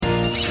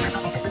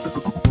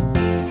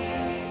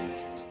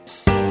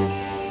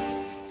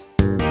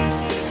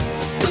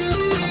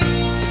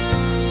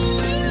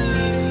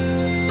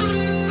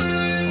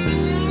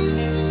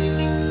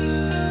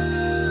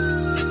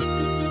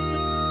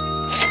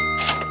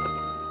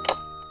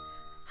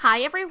Hi,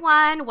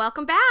 everyone.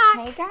 Welcome back.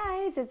 Hey,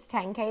 guys. It's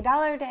 $10K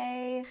Dollar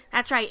Day.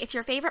 That's right. It's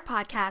your favorite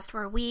podcast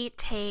where we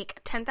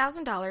take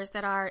 $10,000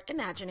 that are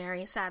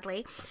imaginary,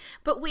 sadly,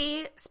 but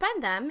we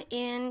spend them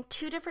in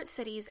 2 different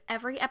cities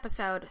every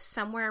episode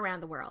somewhere around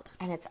the world.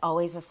 And it's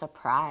always a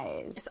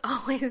surprise. It's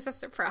always a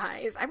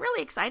surprise. I'm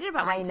really excited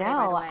about mine today,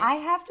 by the way. I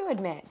have to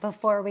admit,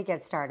 before we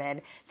get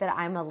started, that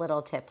I'm a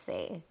little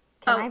tipsy.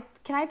 Can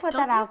I put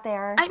that out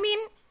there? I mean,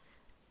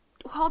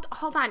 hold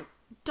on.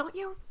 Don't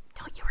you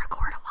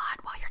record a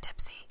lot while you're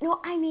tipsy? No,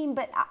 I mean,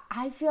 but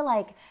I feel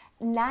like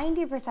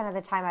 90% of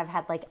the time I've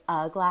had like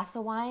a glass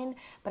of wine,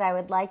 but I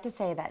would like to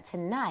say that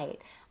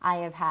tonight I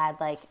have had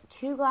like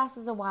 2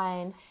 glasses of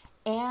wine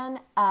and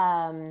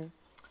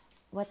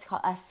what's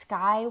called a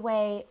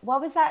Skyway.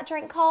 What was that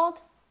drink called?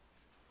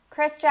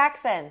 Chris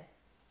Jackson.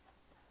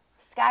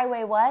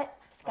 Skyway what?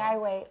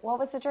 Skyway. What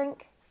was the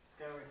drink?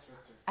 Skyway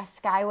Spritzer. A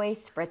Skyway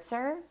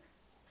Spritzer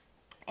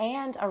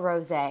and a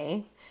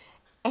rosé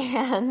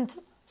and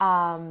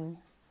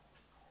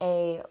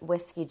a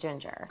whiskey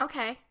ginger.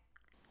 Okay.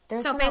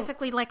 So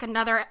basically like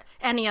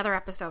any other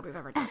episode we've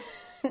ever done.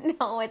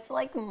 No, it's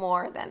like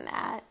more than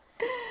that.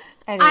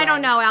 Anyway. I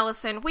don't know,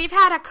 Allison. We've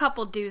had a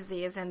couple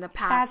doozies in the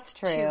past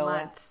 2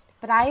 months.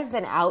 But I have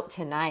been out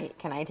tonight,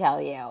 can I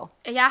tell you?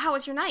 Yeah, how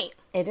was your night?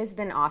 It has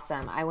been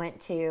awesome. I went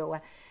to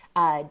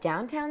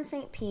downtown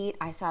St. Pete.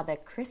 I saw the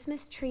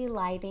Christmas tree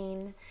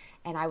lighting,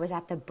 and I was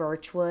at the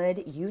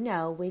Birchwood. You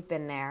know, we've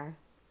been there,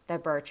 the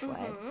Birchwood.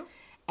 Mm-hmm.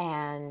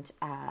 And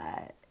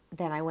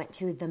then I went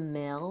to the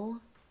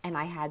Mill, and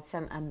I had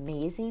some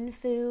amazing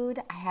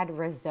food. I had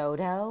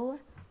risotto.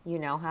 You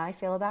know how I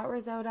feel about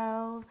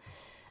risotto.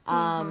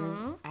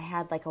 I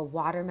had like a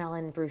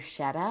watermelon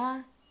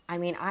bruschetta. I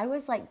mean, I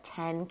was like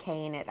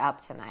 10K'ing it up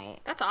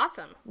tonight. That's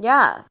awesome.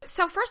 Yeah.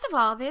 So first of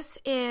all, this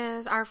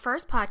is our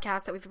first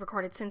podcast that we've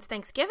recorded since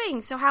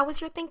Thanksgiving. So how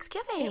was your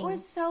Thanksgiving? It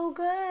was so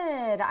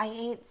good. I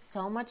ate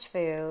so much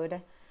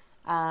food.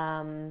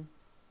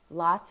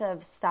 Lots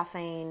of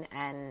stuffing,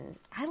 and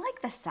I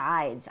like the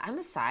sides. I'm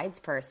a sides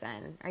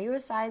person. Are you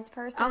a sides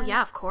person? Oh,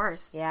 yeah, of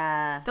course.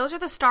 Yeah. Those are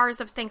the stars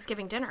of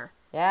Thanksgiving dinner.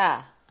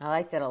 Yeah, I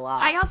liked it a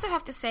lot. I also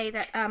have to say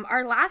that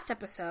our last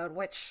episode,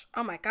 which,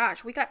 oh my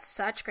gosh, we got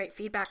such great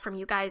feedback from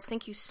you guys.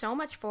 Thank you so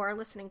much for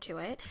listening to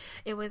it.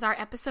 It was our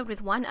episode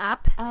with One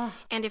Up.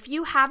 And if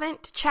you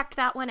haven't checked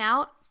that one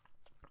out,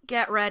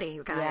 get ready,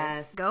 you guys.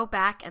 Yes. Go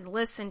back and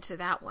listen to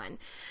that one.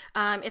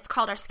 It's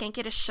called Our Skank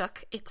It Is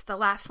Shook. It's the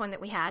last one that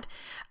we had.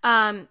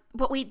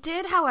 But we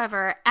did,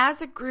 however,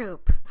 as a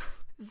group,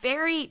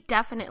 very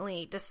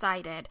definitely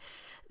decided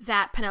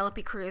that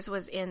Penelope Cruz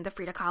was in the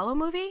Frida Kahlo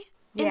movie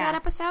in that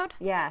episode.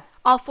 Yes.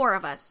 All 4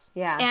 of us.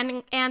 Yeah.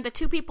 And the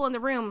 2 people in the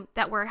room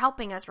that were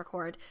helping us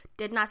record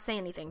did not say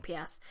anything,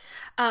 P.S.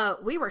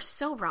 We were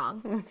so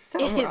wrong.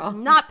 It is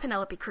not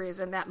Penelope Cruz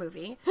in that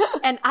movie.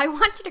 And I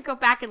want you to go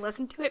back and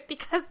listen to it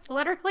because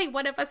literally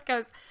one of us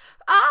goes,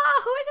 who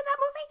is in that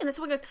movie? And then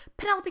someone goes,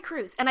 Penelope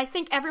Cruz. And I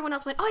think everyone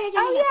else went,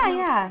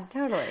 yeah,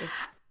 totally.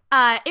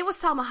 It was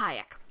Salma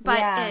Hayek.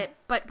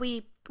 But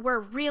we were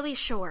really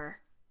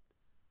sure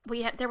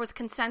there was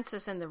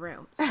consensus in the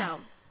room. So...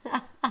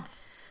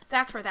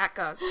 That's where that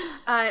goes.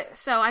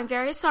 So I'm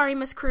very sorry,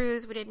 Miss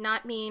Cruz. We did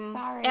not mean...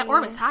 Sorry. Or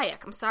Miss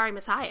Hayek. I'm sorry,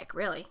 Miss Hayek,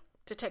 really,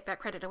 to take that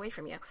credit away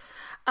from you.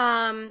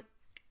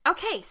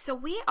 Okay, so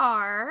we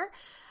are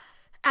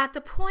at the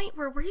point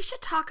where we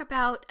should talk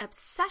about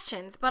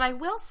obsessions. But I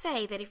will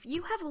say that if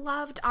you have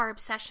loved our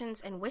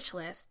obsessions and wish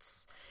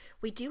lists,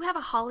 we do have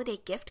a holiday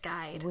gift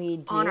guide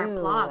on our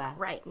blog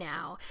right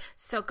now.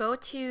 So go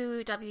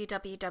to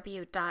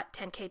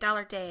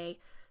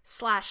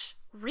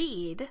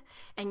www.10kdollarday/read,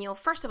 and you'll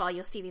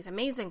see these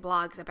amazing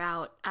blogs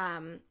about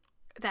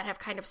that have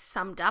kind of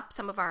summed up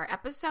some of our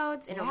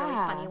episodes in a really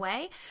funny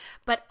way,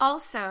 but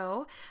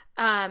also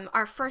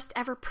our first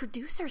ever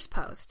producers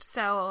post.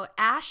 So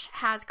Ash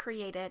has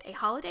created a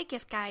holiday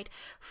gift guide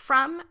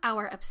from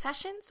our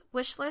obsessions,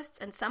 wish lists,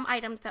 and some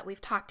items that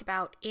we've talked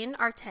about in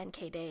our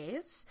 10K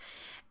days,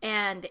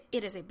 and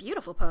it is a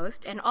beautiful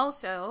post. And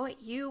also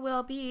you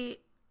will be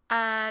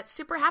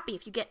super happy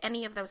if you get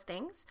any of those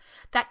things.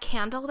 That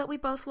candle that we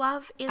both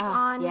love is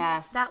on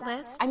that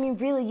list. I mean,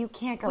 really, you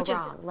can't go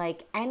wrong.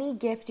 Like, any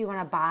gift you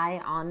want to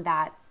buy on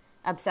that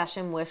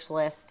obsession wish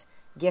list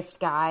gift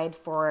guide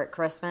for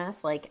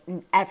Christmas, like,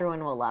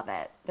 everyone will love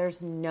it.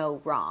 There's no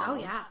wrong. Oh,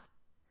 yeah.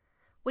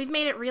 We've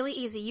made it really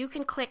easy. You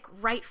can click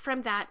right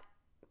from that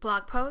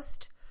blog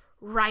post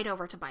right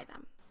over to buy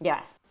them.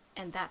 Yes.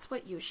 And that's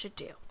what you should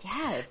do.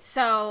 Yes.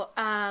 So,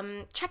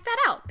 check that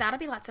out. That'll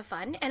be lots of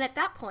fun. And at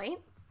that point,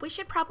 we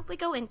should probably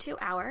go into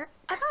our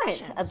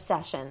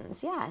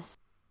obsessions. Yes.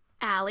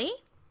 Allie?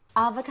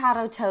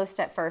 Avocado toast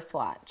at First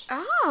Watch.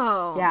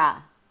 Oh.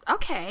 Yeah.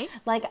 Okay.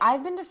 Like,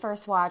 I've been to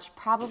First Watch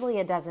probably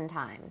a dozen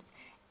times.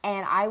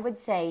 And I would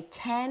say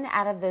 10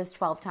 out of those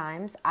 12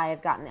 times I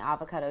have gotten the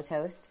avocado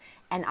toast,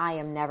 and I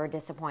am never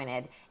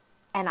disappointed.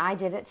 And I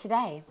did it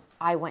today.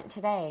 I went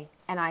today,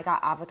 and I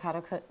got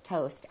avocado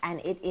toast, and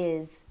it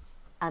is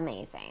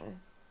amazing.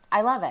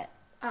 I love it.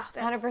 Oh,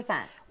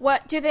 100%.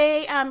 What do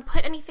they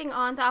put anything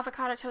on the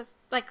avocado toast?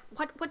 Like,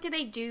 what do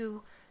they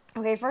do?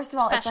 Okay, first of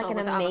all, it's like an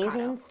amazing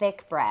avocado?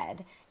 thick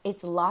bread.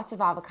 It's lots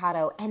of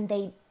avocado, and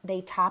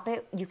they top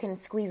it. You can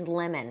squeeze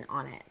lemon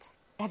on it.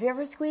 Have you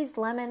ever squeezed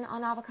lemon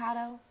on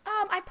avocado?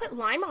 I put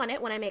lime on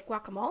it when I make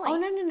guacamole. Oh,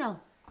 no.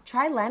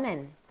 Try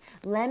lemon.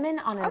 Lemon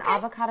on an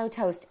avocado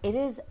toast. It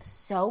is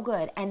so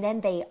good. And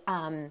then they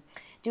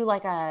do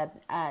like a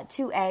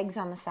 2 eggs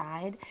on the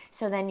side.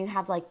 So then you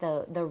have like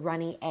the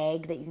runny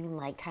egg that you can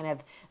like kind of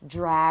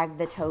drag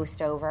the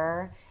toast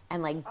over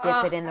and like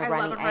dip it in the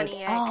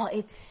runny egg. Oh,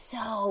 it's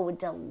so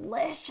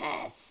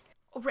delicious.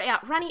 Yeah,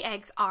 runny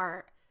eggs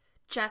are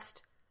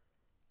just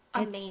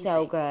amazing. It's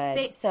so good.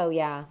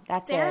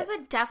 They're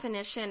the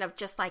definition of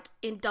just like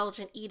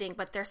indulgent eating,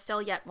 but they're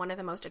still yet one of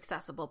the most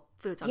accessible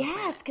foods on the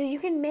planet. Yes, because you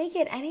can make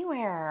it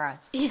anywhere.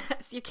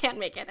 Yes, you can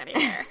make it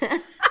anywhere.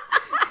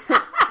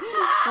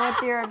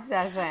 What's your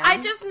obsession? I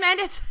just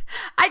meant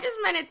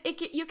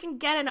it. You can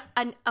get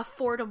an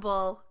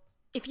affordable.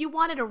 If you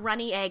wanted a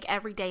runny egg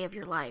every day of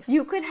your life,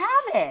 you could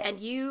have it, and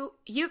you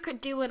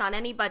could do it on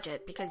any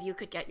budget because you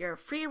could get your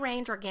free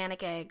range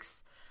organic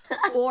eggs.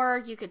 Or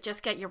you could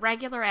just get your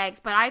regular eggs.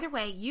 But either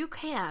way, you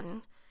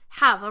can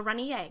have a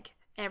runny egg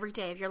every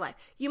day of your life.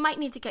 You might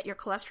need to get your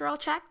cholesterol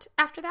checked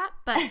after that,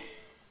 but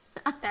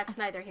that's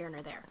neither here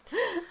nor there.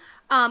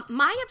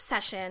 My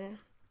obsession,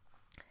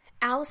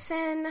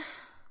 Allison,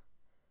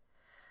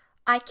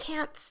 I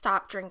can't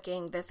stop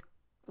drinking this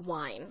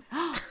wine.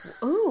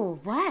 Ooh,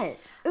 what?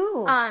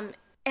 Ooh.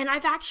 And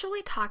I've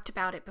actually talked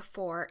about it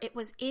before. It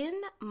was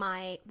in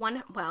my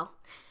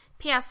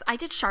P.S. I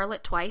did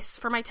Charlotte twice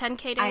for my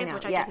 10K days,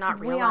 which I did not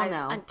realize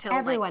until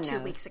Everyone like 2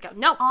 knows. weeks ago.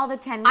 No. All the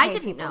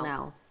 10K people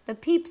know. The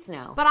peeps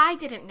know. But I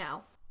didn't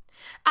know.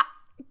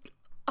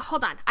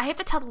 Hold on. I have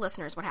to tell the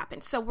listeners what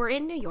happened. So we're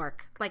in New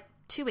York like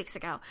 2 weeks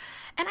ago.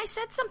 And I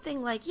said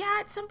something like,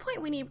 at some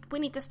point we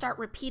need to start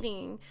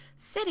repeating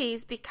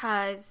cities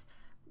because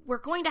we're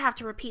going to have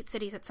to repeat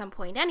cities at some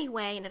point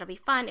anyway, and it'll be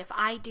fun if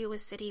I do a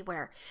city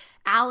where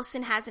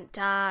Allison hasn't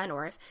done,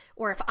 or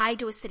if I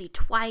do a city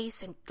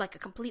twice in like a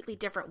completely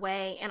different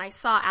way. And I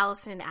saw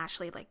Allison and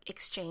Ashley like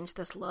exchange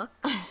this look,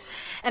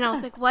 and I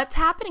was like, "What's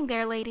happening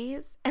there,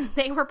 ladies?" And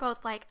they were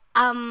both like,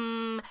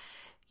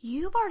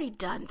 "You've already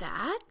done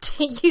that.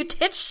 You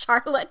did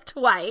Charlotte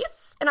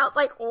twice," and I was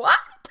like, "What?"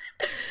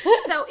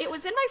 So it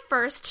was in my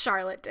first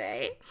Charlotte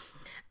day.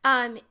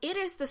 It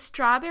is the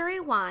strawberry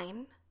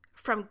wine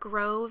from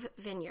Grove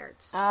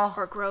Vineyards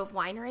or Grove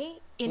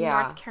Winery in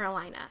North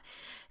Carolina.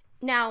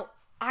 Now,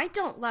 I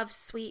don't love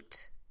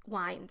sweet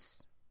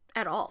wines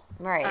at all.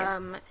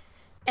 Right.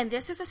 And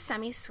this is a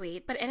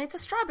semi-sweet, and it's a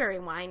strawberry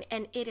wine,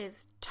 and it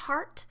is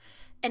tart,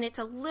 and it's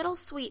a little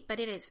sweet, but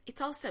it's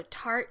also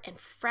tart and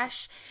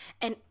fresh,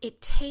 and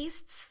it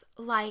tastes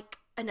like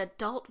an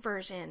adult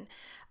version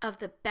of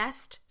the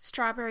best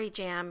strawberry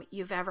jam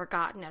you've ever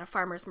gotten at a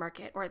farmer's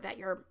market or that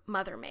your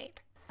mother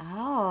made.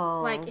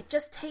 Oh. Like, it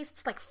just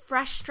tastes like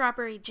fresh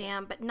strawberry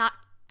jam, but not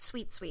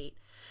sweet.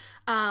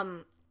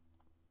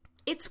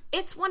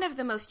 It's one of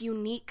the most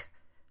unique,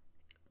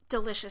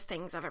 delicious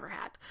things I've ever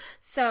had.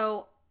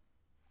 So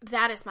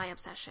that is my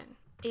obsession,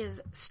 is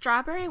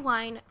strawberry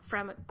wine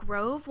from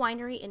Grove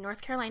Winery in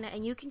North Carolina,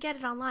 and you can get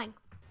it online.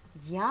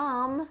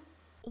 Yum.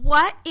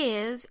 What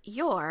is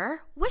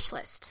your wish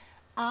list?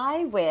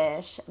 I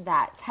wish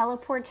that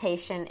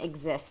teleportation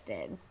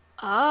existed.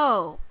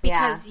 Oh,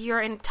 because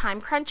you're in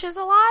time crunches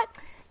a lot?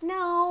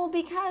 No,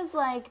 because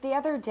like the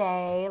other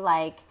day,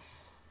 like,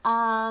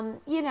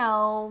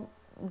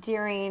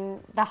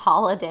 during the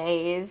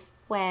holidays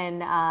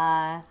when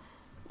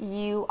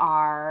you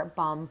are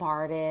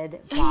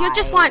bombarded by... You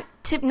just want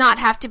to not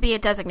have to be a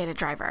designated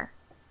driver.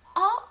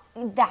 Oh,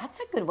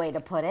 that's a good way to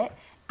put it.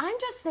 I'm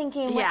just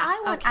thinking when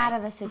I went out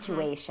of a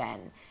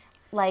situation,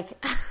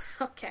 like...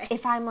 Okay.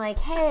 If I'm like,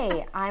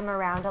 hey, I'm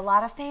around a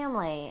lot of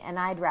family and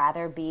I'd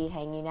rather be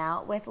hanging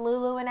out with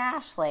Lulu and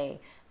Ashley.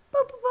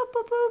 Boop, boop, boop,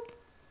 boop, boop.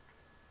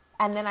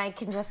 And then I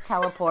can just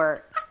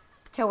teleport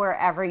to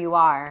wherever you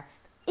are.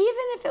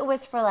 Even if it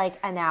was for like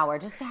an hour,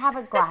 just to have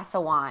a glass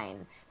of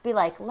wine. Be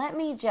like, let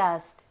me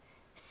just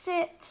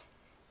sit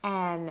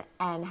and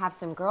have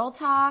some girl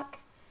talk,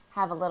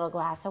 have a little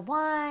glass of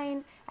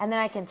wine, and then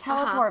I can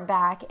teleport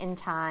back in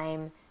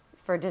time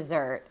for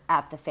dessert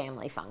at the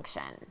family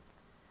function.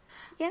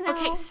 You know?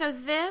 Okay, so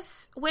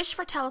this wish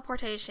for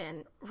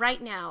teleportation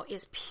right now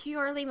is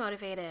purely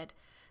motivated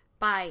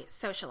by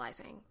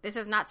socializing. This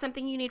is not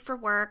something you need for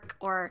work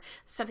or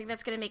something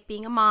that's going to make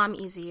being a mom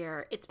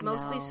easier. It's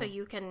mostly so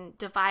you can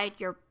divide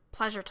your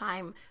pleasure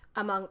time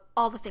among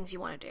all the things you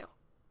want to do.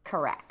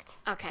 Correct.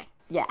 Okay.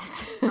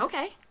 Yes.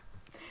 Okay.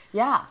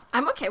 Yeah.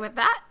 I'm okay with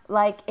that.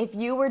 Like, if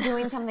you were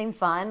doing something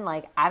fun,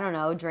 like, I don't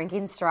know,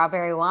 drinking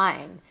strawberry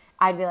wine,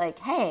 I'd be like,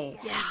 hey,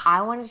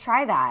 I want to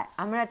try that.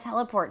 I'm going to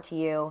teleport to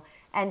you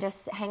and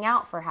just hang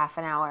out for half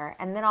an hour,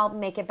 and then I'll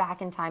make it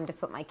back in time to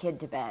put my kid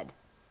to bed.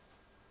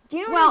 Do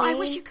you know what I mean? I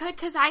wish you could,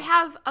 because I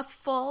have a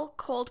full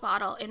cold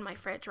bottle in my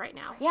fridge right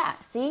now. Yeah,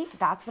 see?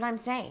 That's what I'm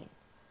saying.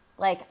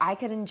 Like, I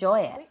could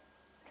enjoy it.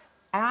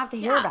 I don't have to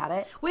hear about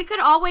it. We could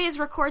always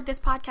record this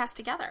podcast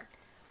together.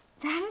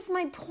 That is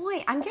my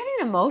point. I'm getting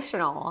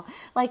emotional.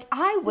 Like,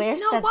 I wish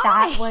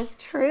that was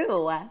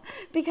true.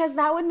 Because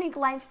that would make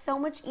life so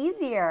much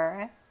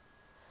easier.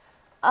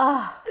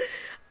 Ugh.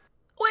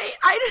 Wait,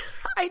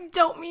 I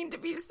don't mean to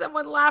be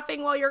someone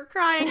laughing while you're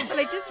crying, but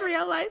I just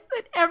realized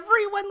that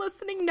everyone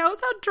listening knows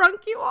how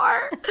drunk you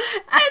are. And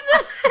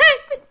the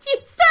fact that you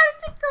started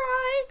to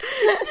cry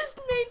just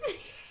made me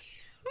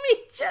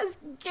just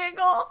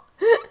giggle.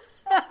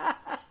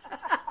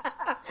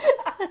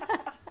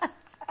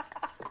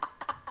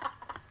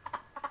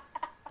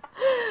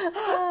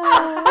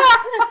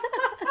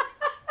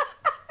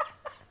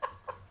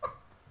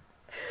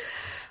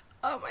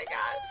 Oh my gosh.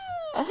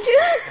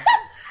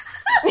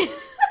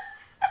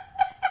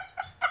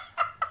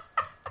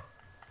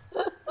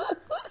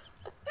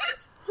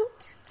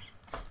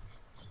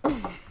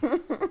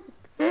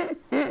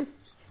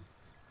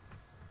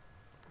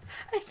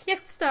 I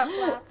can't stop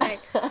laughing.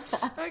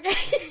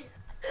 Okay.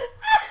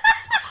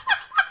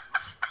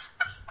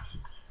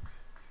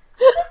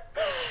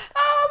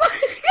 Oh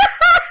my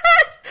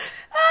god!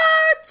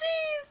 Oh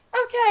jeez.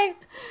 Okay.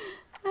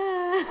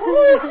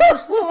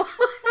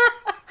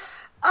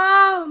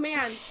 Oh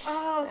man.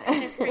 Oh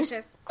goodness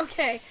gracious.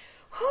 Okay.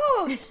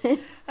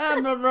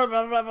 Blah, blah,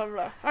 blah, blah, blah,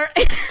 blah. All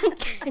right.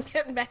 I'm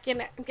getting back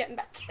in it.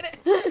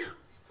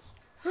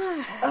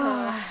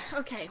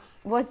 Okay.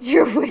 What's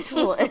your wish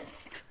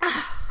list?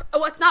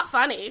 Oh, it's not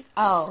funny.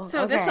 Oh,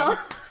 so okay.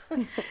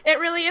 It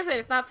really isn't.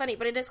 It's not funny,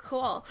 but it is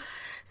cool.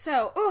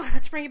 So,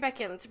 let's bring it back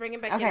in. Let's bring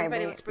it back in.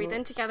 Everybody, let's breathe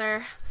in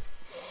together.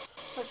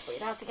 Let's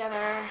breathe out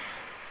together.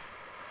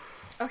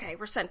 Okay,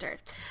 we're centered.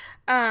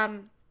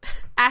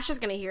 Ash is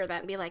going to hear that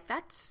and be like,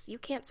 you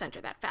can't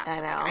center that fast.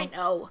 I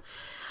know.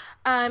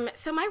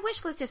 So my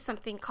wish list is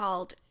something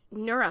called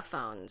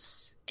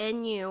Neurophones.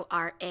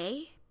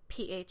 Nuraphones.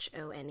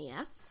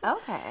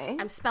 Okay.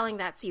 I'm spelling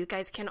that so you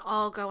guys can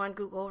all go on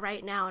Google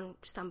right now and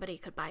somebody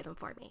could buy them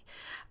for me.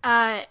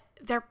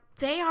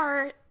 They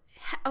are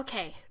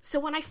okay. So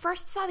when I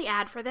first saw the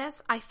ad for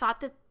this, I thought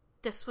that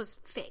this was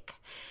fake.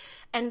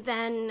 And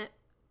then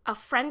a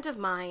friend of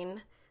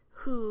mine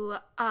who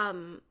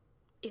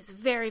is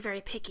very,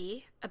 very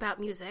picky about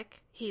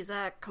music. He's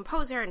a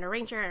composer and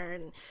arranger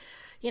and,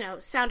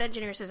 sound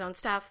engineers his own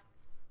stuff.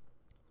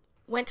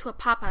 Went to a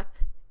pop-up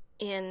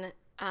in,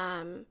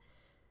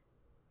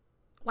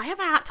 why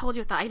have I not told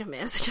you what the item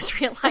is? I just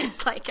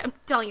realized, I'm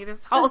telling you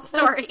this whole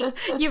story.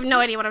 You have no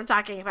idea what I'm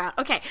talking about.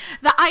 Okay.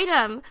 The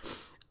item,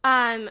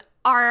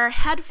 are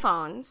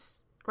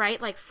headphones,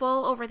 right? Like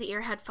full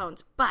over-the-ear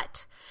headphones,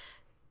 but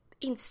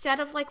instead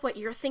of what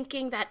you're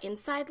thinking that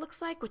inside looks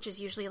like, which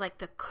is usually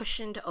the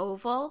cushioned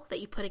oval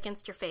that you put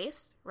against your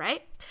face,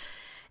 right?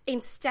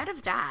 Instead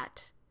of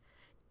that,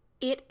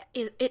 it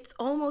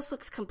almost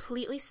looks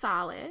completely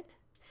solid,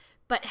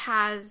 but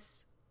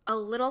has a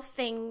little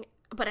thing,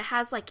 but it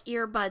has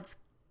earbuds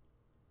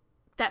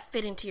that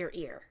fit into your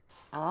ear.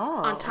 Oh.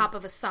 On top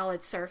of a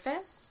solid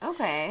surface.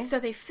 Okay. So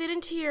they fit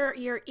into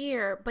your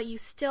ear, but you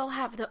still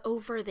have the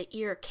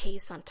over-the-ear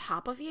case on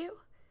top of you.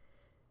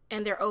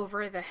 And they're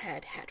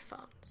over-the-head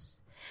headphones.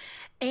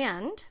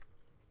 And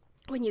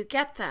when you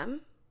get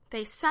them,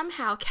 they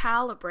somehow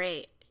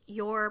calibrate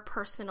your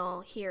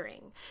personal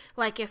hearing.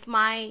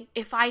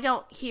 If I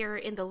don't hear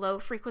in the low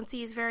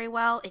frequencies very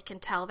well, it can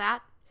tell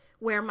that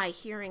where my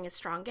hearing is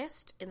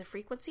strongest in the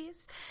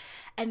frequencies.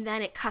 And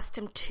then it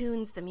custom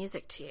tunes the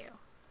music to you.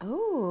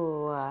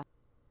 Ooh.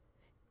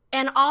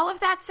 And all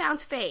of that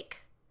sounds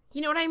fake.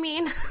 You know what I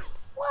mean?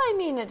 Well,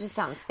 it just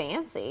sounds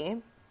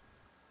fancy.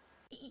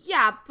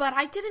 Yeah, but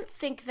I didn't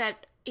think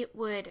that it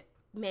would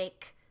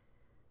make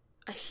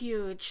a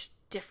huge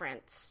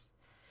difference.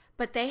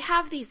 But they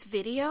have these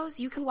videos.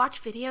 You can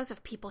watch videos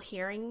of people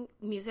hearing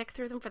music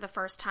through them for the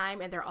first time,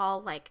 and they're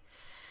all I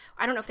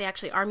don't know if they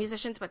actually are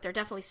musicians, but they're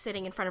definitely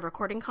sitting in front of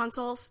recording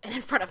consoles and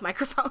in front of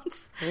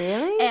microphones.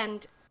 Really?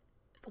 And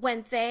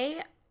when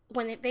they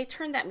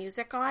turn that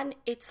music on,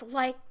 it's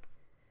like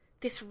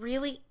this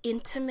really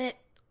intimate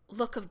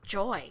look of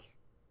joy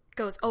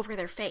goes over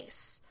their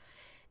face.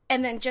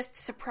 And then just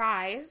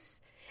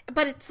surprise.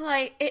 But it's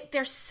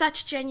there's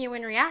such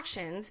genuine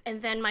reactions.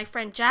 And then my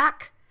friend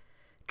Jack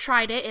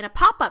tried it in a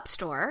pop-up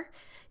store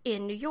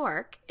in New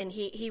York. And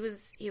he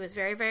was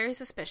very, very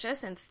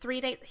suspicious. And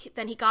 3 days,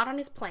 then he got on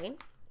his plane.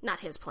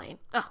 Not his plane.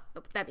 Oh,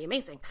 that'd be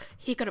amazing.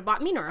 He could have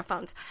bought me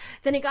Neurophones.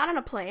 Then he got on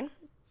a plane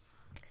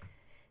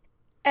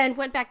and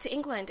went back to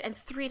England, and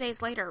 3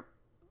 days later,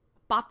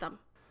 bought them.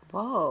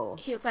 Whoa.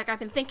 He was like, I've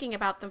been thinking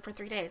about them for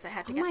 3 days. I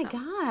had to get them. Oh,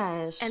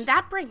 my gosh. And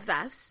that brings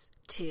us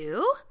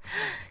to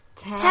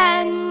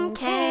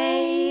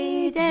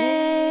 10K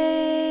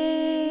days.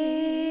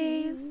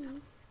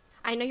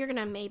 I know you're going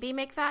to maybe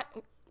make that.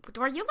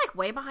 Were you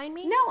way behind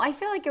me? No, I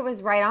feel like it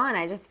was right on.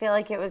 I just feel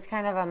like it was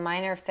kind of a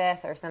minor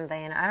fifth or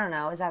something. I don't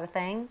know. Is that a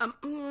thing?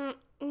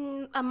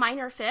 A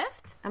minor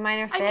fifth? A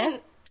minor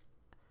fifth?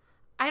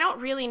 I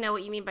don't really know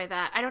what you mean by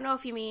that. I don't know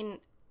if you mean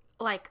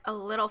a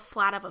little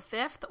flat of a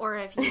fifth, or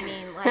if you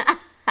mean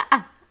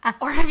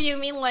or if you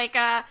mean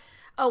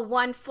a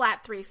 1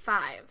 flat 3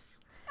 5.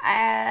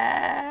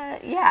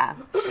 Yeah.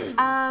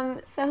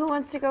 So who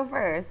wants to go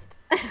first?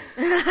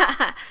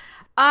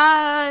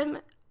 I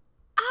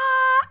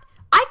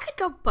could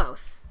go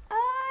both.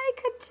 I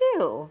could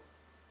too.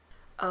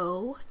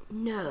 Oh,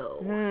 no.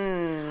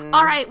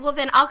 All right, well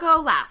then I'll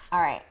go last.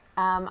 All right.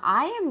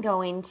 I am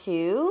going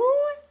to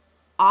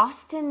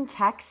Austin,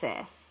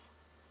 Texas.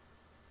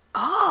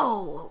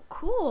 Oh,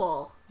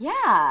 cool.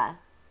 Yeah.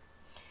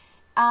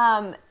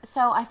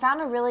 So I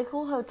found a really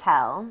cool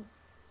hotel.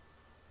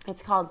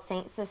 It's called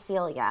St.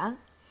 Cecilia,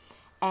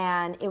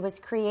 and it was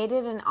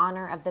created in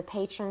honor of the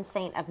patron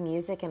saint of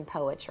music and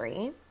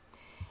poetry.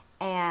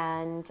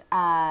 And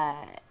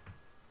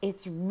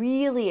it's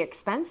really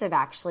expensive,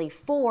 actually,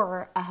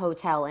 for a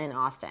hotel in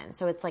Austin.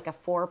 So it's like a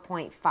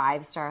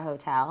 4.5-star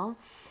hotel.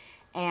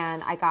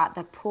 And I got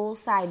the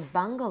poolside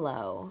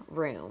bungalow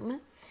room.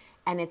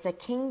 And it's a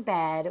king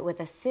bed with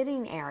a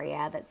sitting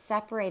area that's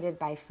separated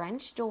by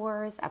French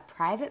doors, a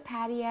private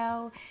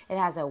patio. It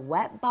has a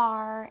wet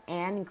bar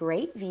and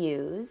great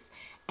views.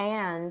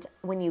 And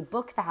when you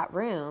book that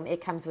room,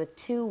 it comes with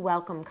 2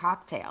 welcome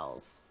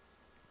cocktails.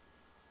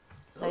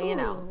 So, you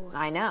know,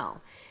 I know.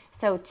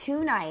 So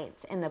 2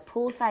 nights in the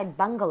poolside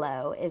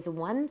bungalow is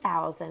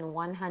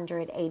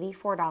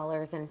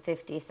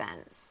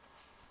 $1,184.50.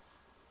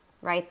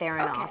 Right there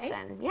in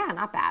Austin. Yeah,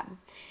 not bad.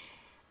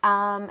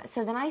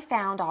 So then I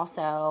found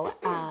also,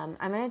 I'm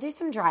going to do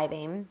some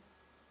driving.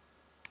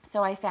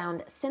 So I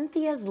found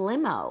Cynthia's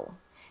limo.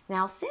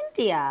 Now,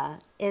 Cynthia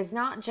is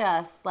not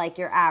just like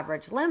your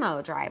average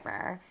limo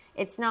driver.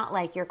 It's not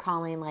like you're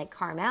calling like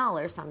Carmel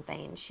or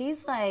something.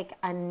 She's like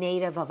a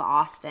native of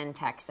Austin,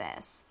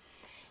 Texas.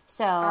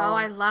 So, oh,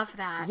 I love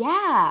that.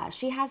 Yeah,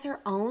 she has her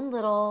own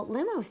little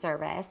limo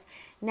service.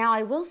 Now,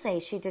 I will say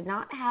she did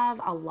not have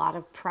a lot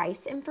of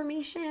price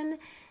information,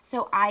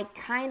 so I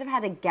kind of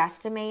had to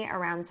guesstimate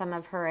around some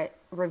of her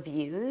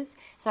reviews.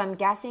 So I'm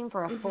guessing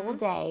for a full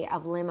day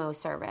of limo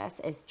service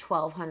is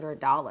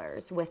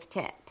 $1,200 with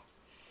tip.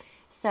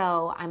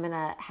 So I'm going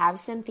to have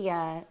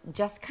Cynthia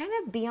just kind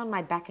of be on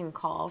my beck and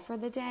call for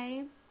the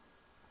day.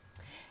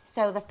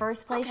 So the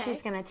first place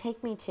she's going to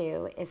take me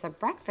to is a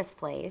breakfast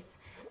place,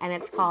 and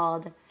it's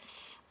called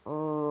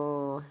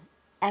Epiceri?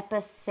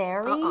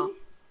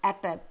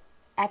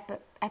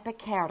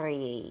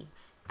 Epiceri.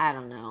 I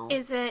don't know.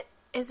 Is it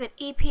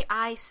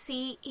Epicerie?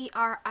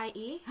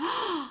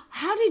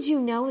 How did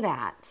you know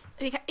that?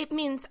 It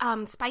means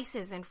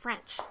spices in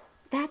French.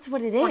 That's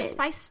what it Or is.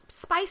 spice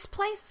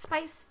place?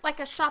 Spice, like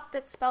a shop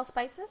that spells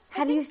spices?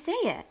 How do you say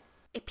it?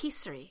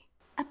 Epicerie.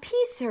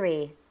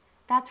 Epicerie.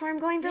 That's where I'm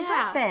going for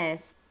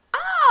breakfast.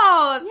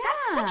 Oh,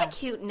 that's such a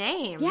cute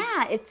name.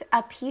 Yeah, it's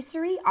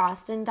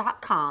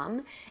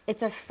epicerieaustin.com.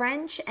 It's a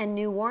French and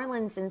New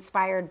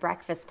Orleans-inspired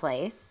breakfast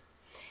place.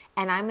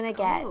 And I'm going to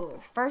get,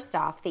 first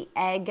off, the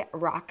egg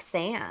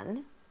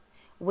Roxanne,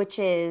 which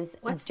is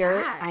What's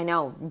that? I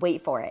know,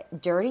 wait for it.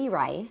 Dirty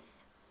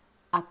rice,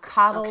 a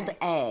coddled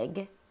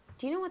egg.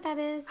 Do you know what that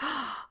is?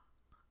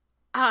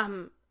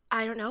 I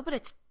don't know, but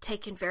it's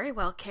taken very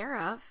well care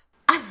of.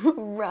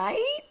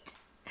 Right?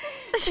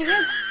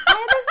 Because I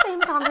had the same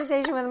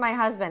conversation with my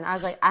husband. I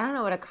was like, I don't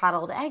know what a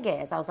coddled egg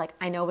is. I was like,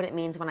 I know what it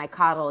means when I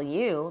coddle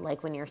you,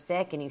 like when you're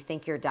sick and you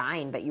think you're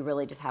dying, but you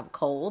really just have a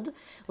cold.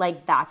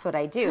 Like, that's what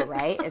I do,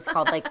 right? It's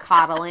called, like,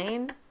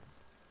 coddling.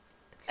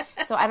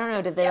 So, I don't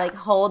know. Did they, like,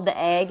 hold the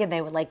egg and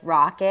they would, like,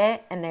 rock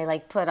it and they,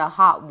 like, put a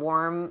hot,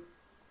 warm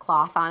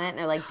cloth on it and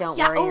they're like, don't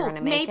worry, you're going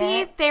to make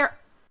it?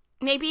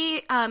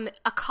 Maybe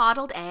a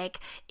coddled egg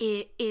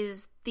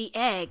is the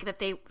egg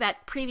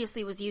that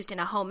previously was used in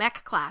a home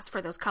ec class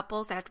for those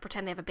couples that have to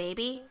pretend they have a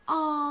baby.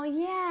 Oh,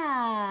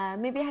 yeah.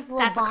 Maybe it has a little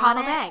That's a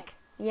coddled egg.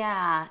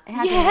 Yeah. It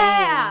has a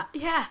name.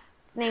 Yeah.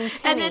 It's named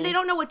Timmy. And then they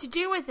don't know what to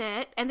do with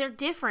it, and they're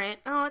different.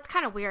 Oh, it's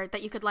kind of weird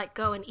that you could, like,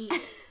 go and eat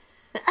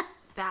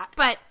that.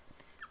 But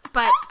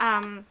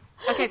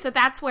okay, so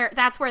that's where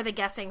the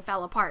guessing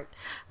fell apart.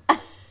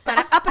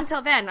 But up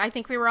until then, I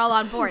think we were all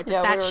on board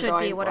that should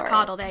be what a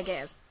coddled egg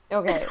is.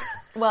 Okay.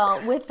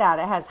 Well, with that,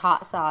 it has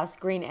hot sauce,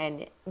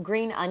 green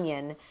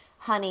onion,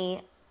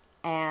 honey,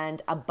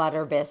 and a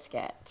butter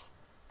biscuit.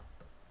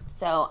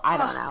 So, I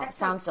don't know. It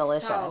sounds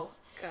delicious. So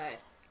good.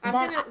 I'm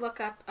going to look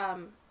up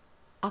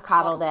a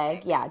coddled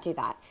egg. Yeah, do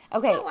that.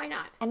 Okay. Oh, why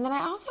not? And then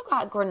I also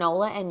got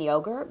granola and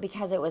yogurt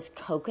because it was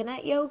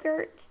coconut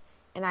yogurt.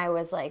 And I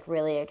was, like,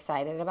 really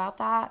excited about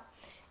that.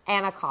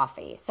 And a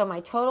coffee. So my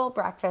total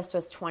breakfast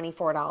was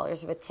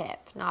 $24 with tip.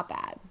 Not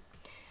bad.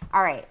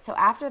 All right. So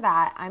after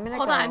that, I'm going to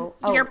go. Hold on.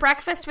 Oh. Your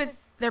breakfast with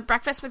your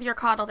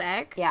coddled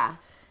egg? Yeah.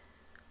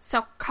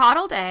 So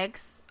coddled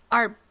eggs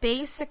are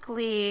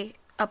basically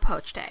a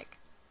poached egg.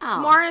 Oh.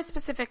 More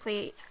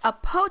specifically, a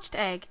poached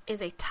egg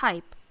is a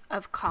type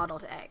of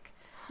coddled egg.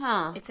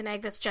 Huh. It's an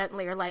egg that's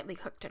gently or lightly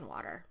cooked in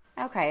water.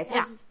 Okay.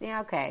 So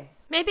okay.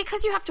 Maybe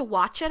because you have to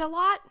watch it a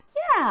lot.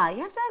 Yeah,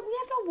 you have to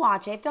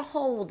watch it. You have to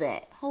hold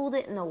it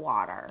in the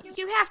water.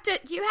 You have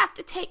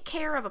to take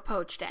care of a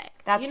poached egg.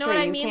 That's you know true.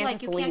 what I You mean? can't Like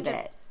just you leave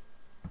can't it.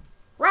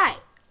 Right.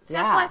 So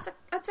Yeah. that's why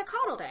it's a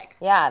coddled egg.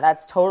 Yeah,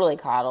 that's totally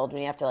coddled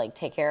when you have to like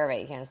take care of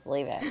it. You can't just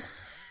leave it.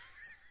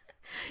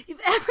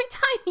 Every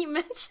time you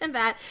mention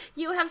that,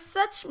 you have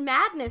such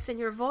madness in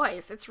your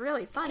voice. It's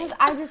really funny. Because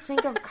I just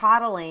think of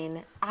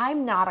coddling.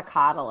 I'm not a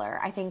coddler.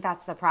 I think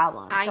that's the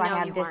problem. I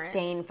have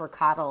disdain for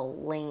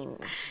coddling.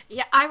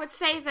 Yeah, I would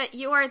say that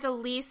you are the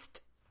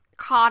least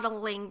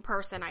coddling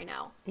person I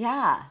know.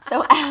 Yeah.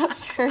 So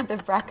after the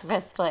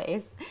breakfast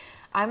place,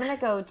 I'm going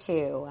to go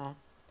to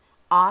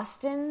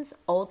Austin's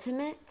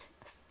Ultimate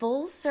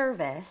Full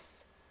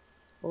Service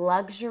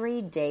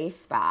Luxury Day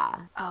Spa.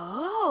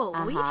 Oh,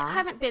 we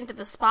haven't been to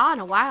the spa in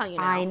a while, you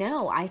know. I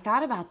know. I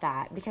thought about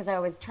that because I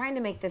was trying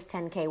to make this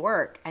 10K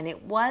work, and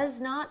it was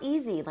not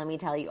easy, let me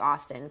tell you,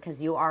 Austin,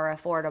 because you are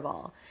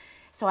affordable.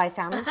 So I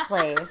found this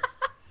place,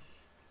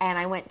 and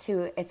I went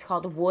to, it's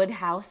called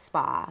Woodhouse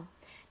Spa.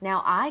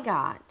 Now, I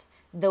got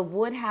the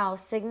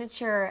Woodhouse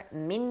Signature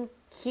Minchia.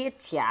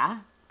 I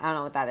don't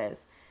know what that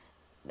is.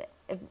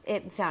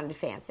 It sounded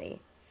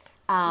fancy.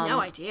 No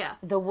idea.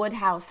 The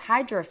Woodhouse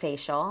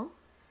Hydrofacial,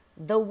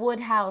 the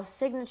Woodhouse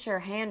Signature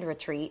Hand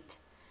Retreat,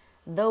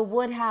 the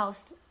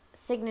Woodhouse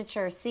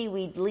Signature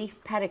Seaweed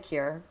Leaf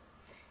Pedicure,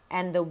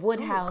 and the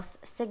Woodhouse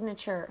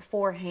Signature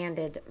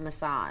Four-Handed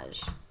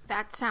Massage.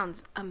 That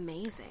sounds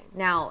amazing.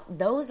 Now,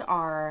 those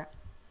are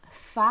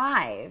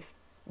 5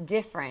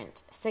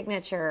 different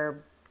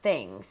signature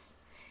things.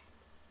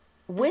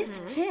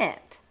 With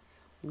tip,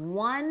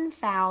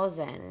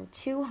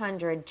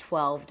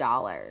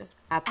 $1,212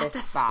 at the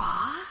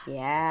spa.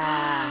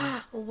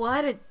 Yeah.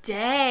 What a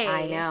day.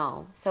 I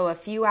know. So a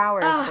few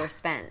hours were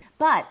spent.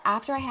 But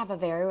after I have a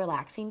very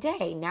relaxing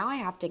day, now I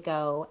have to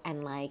go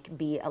and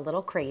be a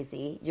little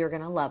crazy. You're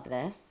going to love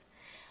this.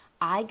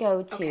 I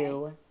go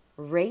to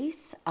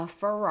race a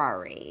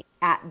Ferrari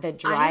at the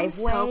driveway. I am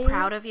so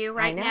proud of you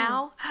right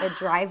now. The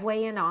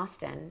driveway in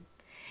Austin.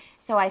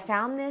 So I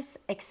found this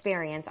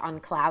experience on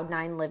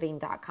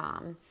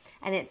cloud9living.com.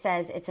 And it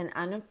says it's an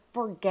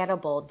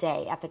unforgettable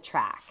day at the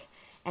track.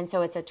 And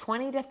so it's a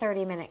 20 to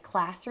 30 minute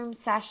classroom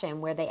session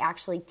where they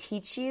actually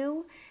teach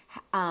you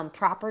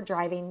proper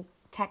driving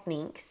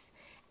techniques.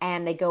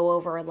 And they go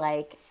over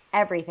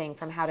everything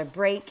from how to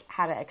brake,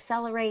 how to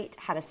accelerate,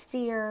 how to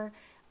steer,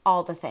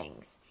 all the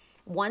things.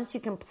 Once you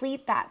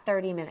complete that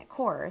 30-minute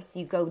course,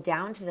 you go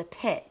down to the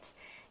pit.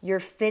 You're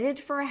fitted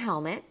for a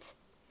helmet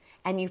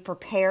and you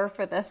prepare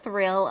for the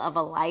thrill of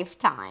a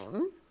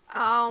lifetime.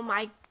 Oh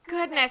my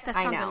goodness, that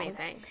sounds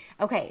amazing.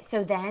 Okay,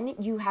 so then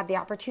you have the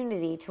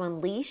opportunity to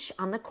unleash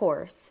on the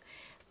course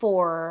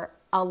for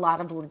a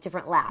lot of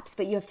different laps,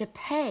 but you have to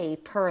pay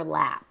per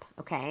lap,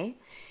 okay?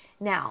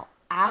 Now,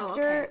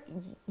 after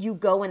you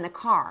go in the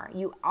car,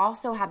 you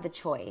also have the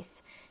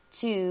choice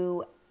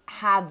to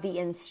have the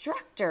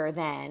instructor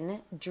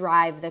then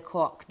drive the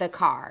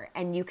car,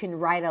 and you can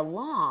ride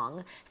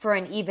along for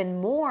an even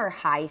more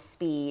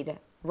high-speed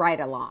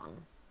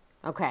ride-along,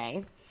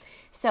 okay?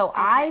 So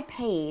I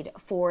paid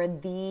for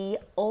the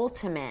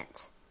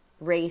ultimate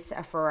race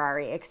a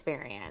Ferrari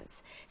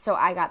experience. So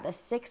I got the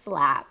 6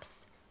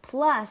 laps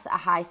plus a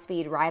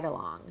high-speed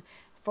ride-along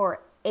for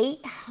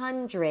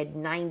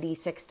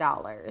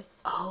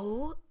 $896.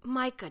 Oh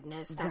my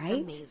goodness, that's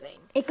amazing.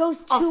 It goes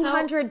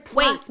 200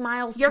 plus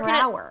miles per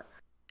hour.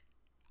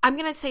 I'm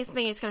going to say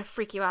something that's going to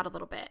freak you out a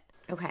little bit.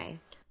 Okay.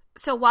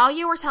 So while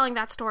you were telling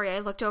that story, I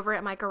looked over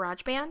at my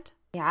GarageBand.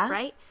 Yeah.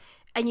 Right?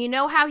 And you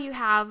know how you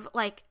have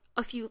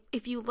if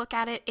you look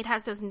at it, it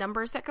has those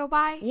numbers that go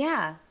by?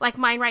 Yeah. Like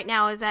mine right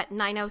now is at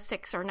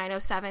 906 or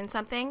 907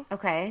 something.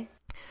 Okay.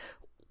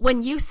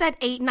 When you said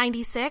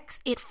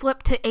 896, it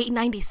flipped to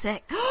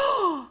 896.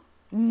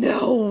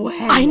 No way.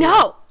 I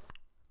know.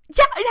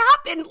 Yeah, it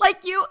happened.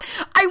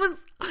 I was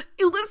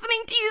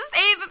listening to you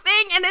say the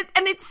thing, and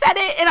it said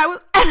it, and I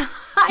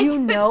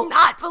could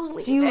not believe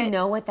it. Do you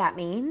know what that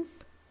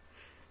means?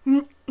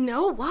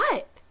 No,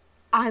 what?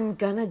 I'm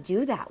gonna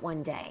do that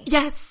one day.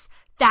 Yes.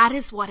 That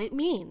is what it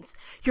means.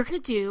 You're going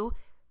to do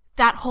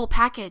that whole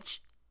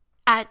package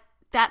at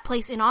that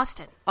place in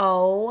Austin.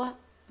 Oh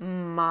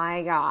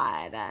my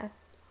God.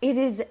 It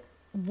is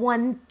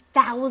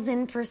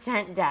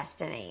 1000%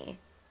 destiny.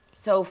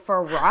 So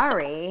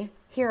Ferrari,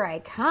 here I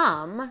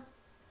come.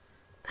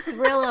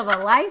 Thrill of a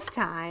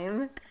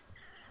lifetime.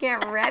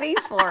 Get ready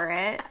for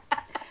it.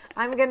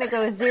 I'm going to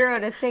go 0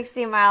 to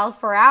 60 miles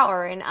per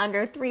hour in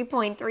under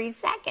 3.3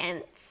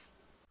 seconds.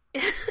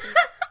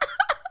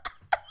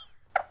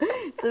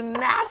 It's a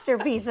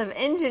masterpiece of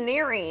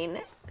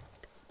engineering.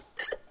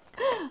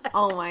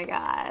 Oh my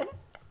God.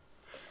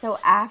 So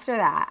after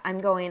that, I'm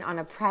going on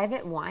a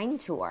private wine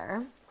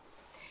tour.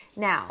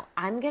 Now,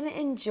 I'm going to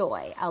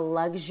enjoy a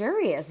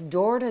luxurious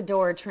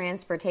door-to-door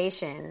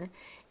transportation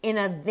in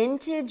a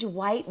vintage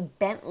white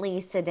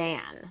Bentley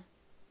sedan.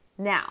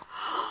 Now,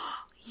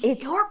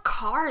 your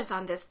cars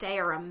on this day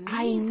are amazing.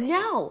 I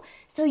know.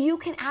 So you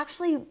can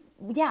actually...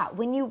 Yeah,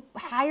 when you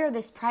hire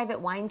this private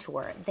wine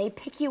tour, they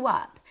pick you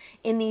up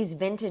in these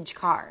vintage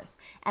cars.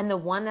 And the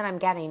one that I'm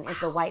getting is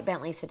the white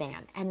Bentley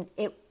sedan. And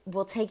it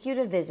will take you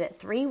to visit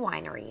 3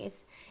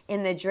 wineries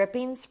in the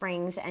Dripping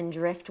Springs and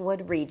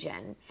Driftwood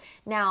region.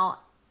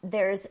 Now,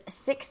 there's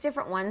 6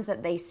 different ones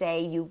that they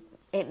say you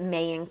it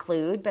may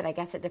include, but I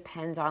guess it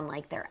depends on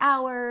like their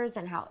hours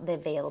and how the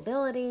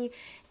availability.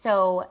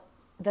 So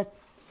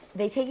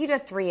they take you to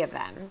 3 of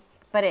them,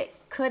 but it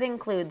could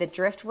include the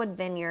Driftwood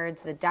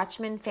Vineyards, the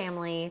Dutchman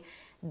family,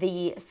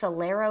 the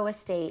Solero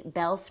Estate,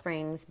 Bell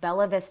Springs,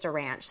 Bella Vista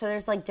Ranch. So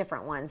there's like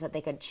different ones that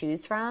they could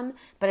choose from,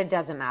 but it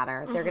doesn't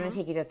matter. They're going to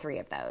take you to 3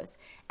 of those.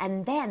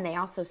 And then they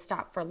also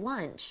stop for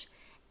lunch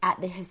at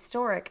the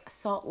historic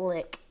Salt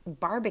Lick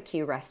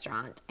Barbecue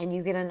Restaurant, and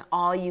you get an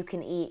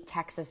all-you-can-eat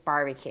Texas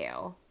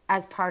barbecue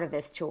as part of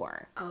this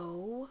tour.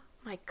 Oh,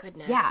 my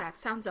goodness. Yeah. That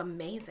sounds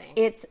amazing.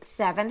 It's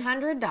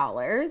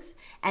 $700,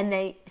 and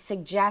they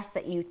suggest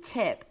that you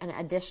tip an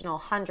additional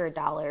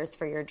 $100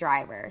 for your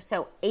driver.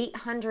 So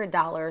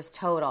 $800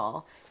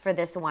 total for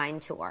this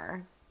wine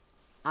tour.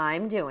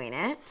 I'm doing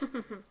it.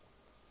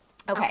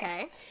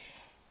 Okay.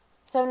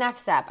 So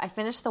next up, I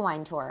finished the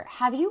wine tour.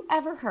 Have you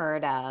ever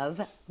heard of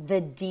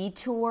the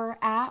Detour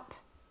app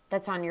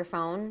that's on your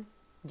phone?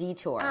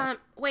 Detour.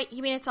 Wait,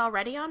 you mean it's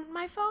already on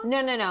my phone?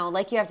 No.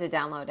 Like you have to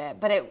download it,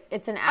 but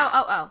it's an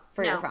app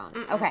for your phone.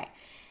 Mm-mm. Okay.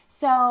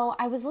 So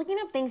I was looking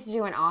up things to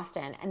do in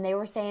Austin, and they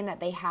were saying that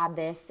they had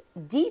this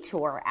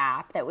Detour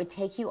app that would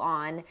take you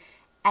on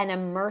an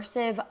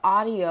immersive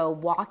audio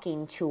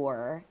walking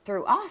tour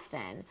through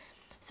Austin.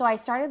 So I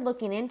started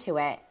looking into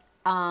it.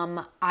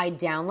 I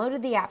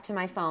downloaded the app to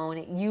my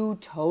phone. You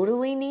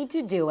totally need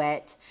to do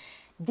it.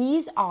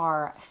 These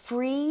are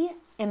free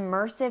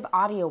immersive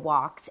audio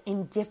walks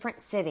in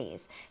different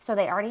cities. So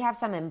they already have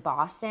some in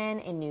Boston,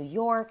 in New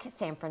York,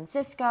 San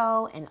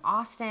Francisco, in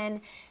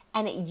Austin,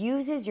 and it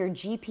uses your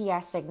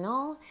GPS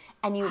signal,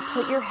 and you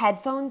put your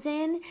headphones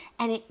in,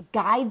 and it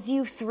guides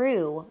you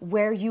through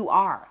where you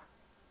are.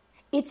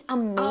 It's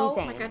amazing. Oh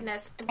my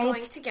goodness. I'm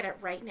going to get it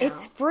right now.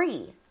 It's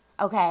free,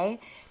 okay?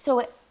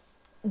 So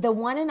the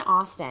one in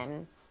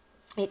Austin,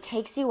 it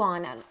takes you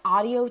on an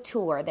audio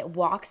tour that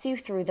walks you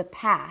through the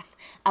path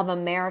of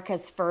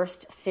America's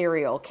first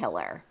serial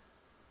killer.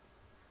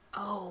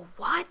 Oh,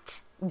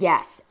 what?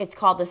 Yes, it's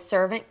called the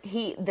Servant.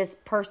 This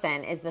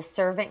person is the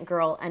Servant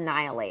Girl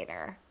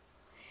Annihilator.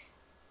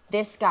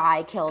 This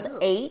guy killed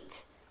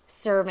 8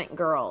 servant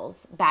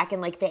girls back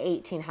in like the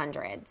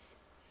 1800s.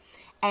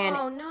 And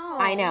oh no.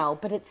 I know,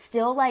 but it's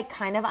still like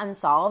kind of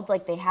unsolved.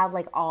 Like they have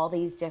like all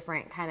these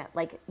different kind of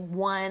like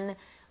one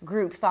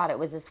group thought it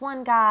was this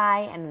one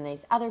guy, and then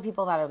these other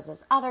people thought it was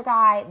this other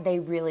guy. They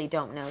really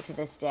don't know to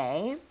this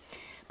day.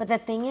 But the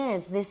thing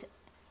is, this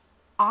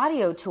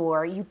audio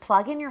tour, you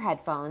plug in your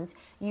headphones,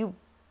 you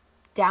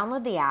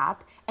download the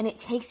app, and it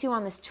takes you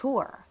on this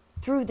tour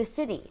through the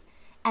city.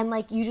 And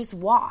like you just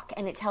walk,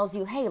 and it tells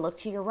you, hey, look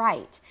to your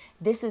right.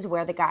 This is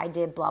where the guy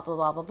did blah, blah,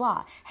 blah, blah,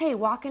 blah. Hey,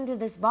 walk into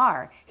this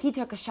bar. He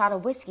took a shot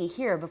of whiskey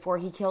here before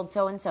he killed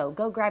so-and-so.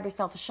 Go grab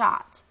yourself a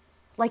shot.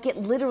 Like it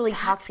literally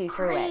talks you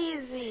through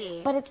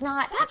it. But it's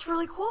not. That's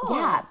really cool.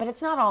 Yeah, but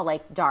it's not all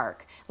like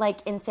dark.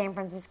 Like in San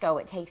Francisco,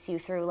 it takes you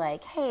through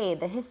like, hey,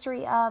 the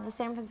history of the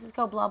San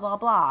Francisco blah, blah,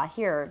 blah.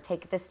 Here,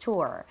 take this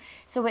tour.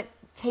 So it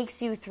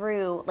takes you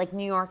through, like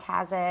New York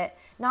has it.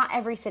 Not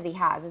every city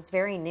has. It's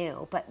very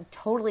new, but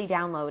totally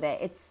download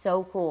it. It's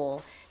so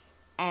cool.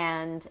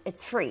 And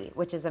it's free,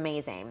 which is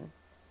amazing.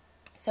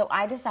 So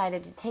I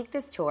decided to take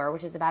this tour,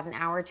 which is about an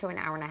hour to an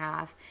hour and a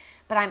half.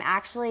 But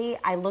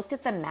I looked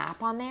at the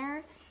map on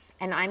there,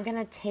 and I'm going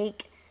to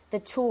take the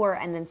tour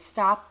and then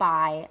stop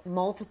by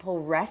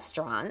multiple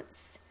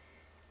restaurants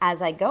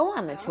as I go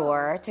on the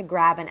tour to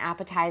grab an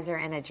appetizer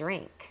and a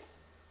drink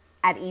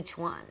at each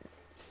one.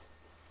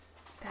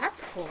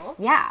 That's cool.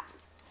 Yeah.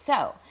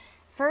 So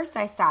first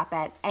I stop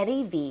at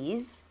Eddie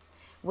V's,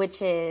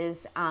 which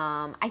is,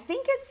 I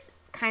think it's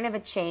kind of a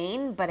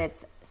chain, but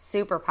it's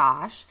super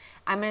posh.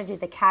 I'm going to do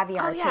the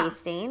caviar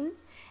tasting.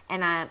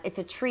 And it's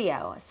a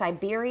trio: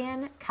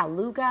 Siberian,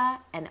 Kaluga,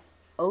 and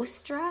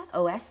Osetra.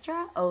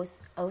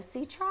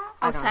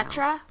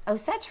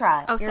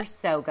 You're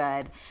so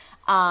good.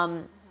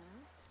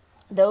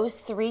 Those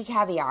 3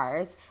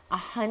 caviars,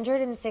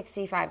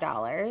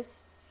 $165,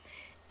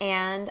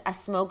 and a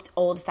smoked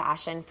old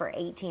fashioned for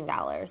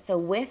 $18. So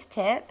with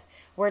tip,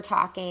 we're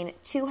talking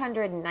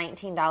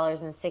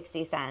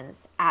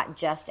 $219.60 at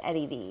Just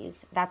Eddie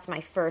V's. That's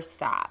my first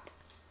stop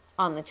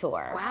on the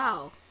tour.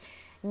 Wow.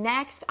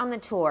 Next on the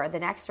tour, the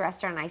next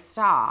restaurant I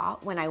saw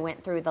when I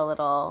went through the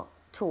little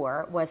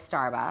tour was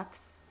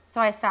Starbucks.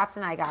 So I stopped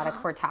and I got a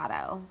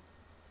cortado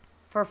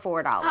for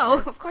 $4.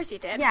 Oh, of course you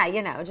did.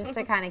 Yeah, just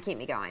to kind of keep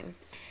me going.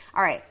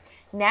 All right.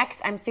 Next,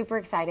 I'm super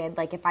excited.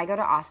 Like if I go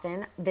to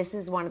Austin, this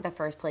is one of the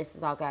first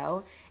places I'll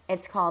go.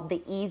 It's called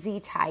the Easy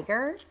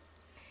Tiger,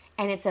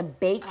 and it's a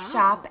bake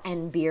shop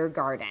and beer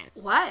garden.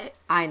 What?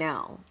 I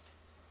know.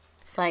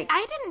 Like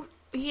I didn't.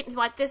 You know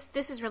what?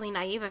 This is really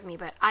naive of me,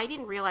 but I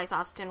didn't realize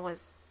Austin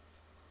was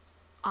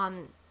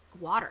on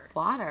water.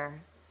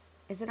 Water?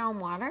 Is it on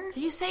water?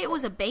 Did you say it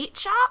was a bait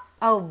shop?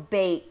 Oh,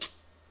 bake.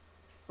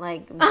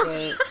 Like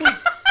bake.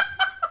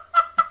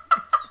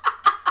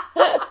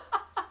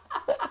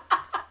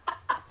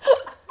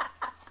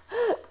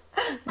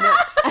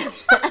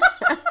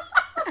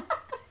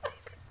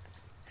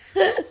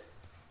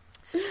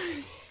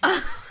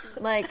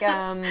 Like,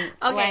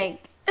 Okay.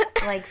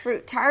 like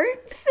fruit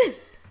tarts.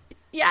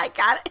 Yeah, I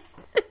got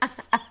it.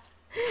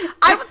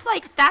 I was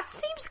like, that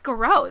seems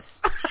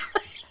gross.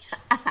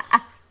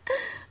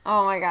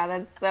 Oh my God,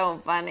 that's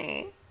so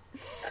funny.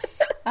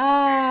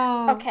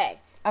 Oh. Okay.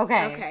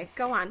 Okay.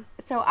 Go on.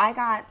 So I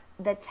got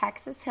the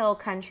Texas Hill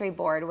Country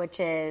Board, which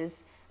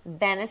is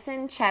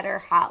venison cheddar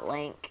hot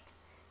link,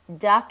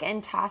 duck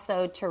and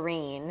tasso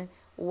terrine,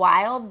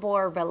 wild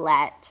boar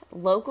roulette,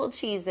 local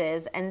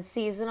cheeses, and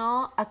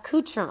seasonal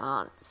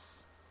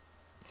accoutrements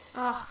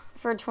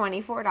for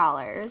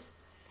 $24.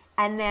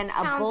 And then a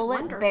Sounds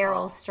bullet wonderful.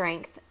 barrel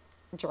strength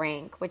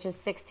drink, which is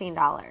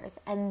 $16.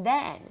 And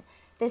then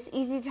this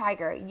Easy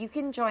Tiger, you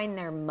can join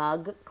their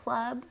mug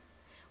club,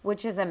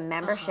 which is a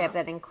membership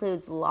that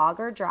includes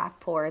lager draft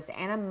pours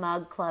and a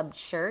mug club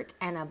shirt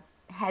and a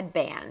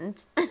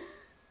headband.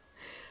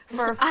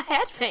 For A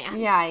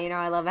headband. Yeah, you know,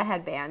 I love a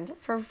headband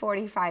for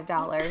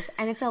 $45.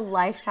 And it's a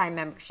lifetime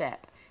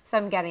membership. So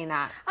I'm getting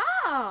that.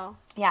 Oh.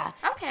 Yeah.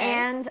 Okay.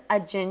 And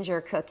a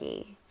ginger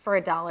cookie for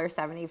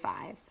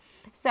 $1.75.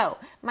 So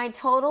my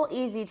total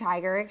Easy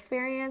Tiger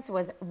experience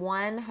was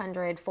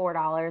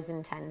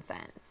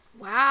 $104.10.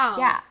 Wow.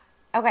 Yeah.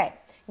 Okay.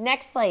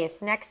 Next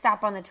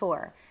stop on the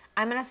tour.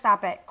 I'm going to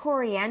stop at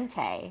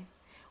Corriente,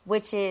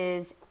 which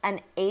is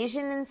an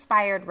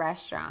Asian-inspired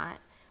restaurant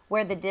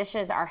where the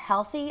dishes are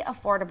healthy,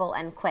 affordable,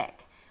 and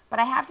quick. But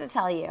I have to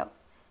tell you,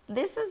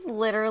 this is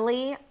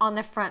literally on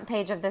the front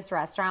page of this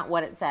restaurant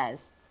what it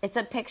says. It's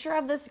a picture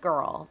of this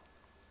girl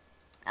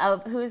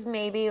who's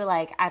maybe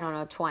like, I don't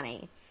know,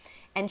 20.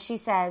 And she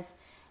says,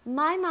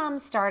 my mom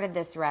started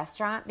this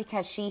restaurant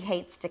because she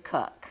hates to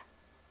cook.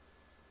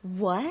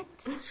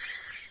 What?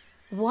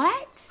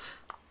 What?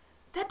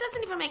 That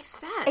doesn't even make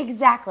sense.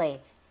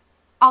 Exactly.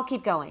 I'll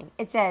keep going.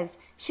 It says,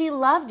 she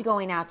loved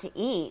going out to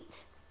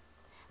eat,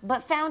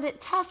 but found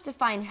it tough to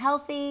find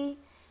healthy,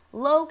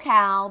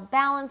 low-cal,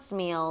 balanced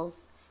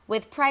meals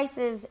with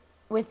prices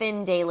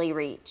within daily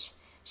reach.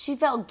 She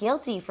felt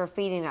guilty for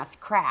feeding us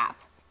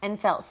crap and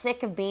felt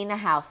sick of being a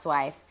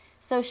housewife.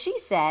 So she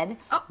said,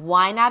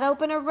 why not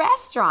open a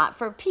restaurant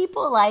for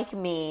people like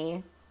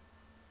me?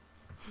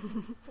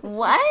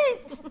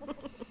 What?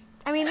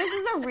 I mean, this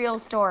is a real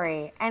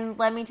story. And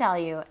let me tell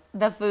you,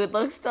 the food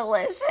looks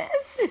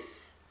delicious.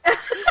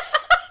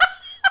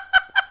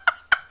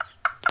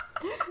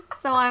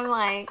 So I'm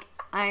like,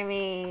 I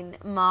mean,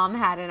 mom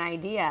had an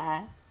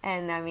idea.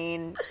 And I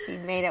mean, she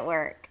made it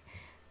work.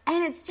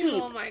 And it's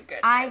cheap. Oh my goodness.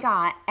 I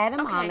got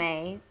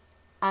edamame,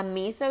 a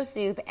miso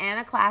soup, and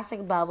a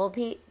classic bubble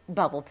tea.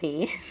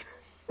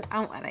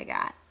 That's what I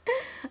got.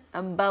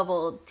 A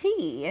bubble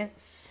tea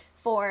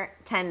for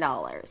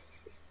 $10.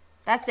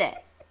 That's it.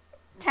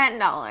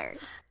 $10.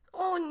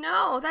 Oh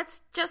no,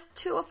 that's just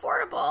too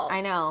affordable.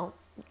 I know.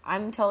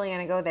 I'm totally going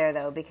to go there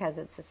though because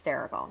it's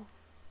hysterical.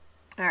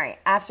 All right.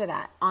 After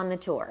that, on the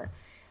tour,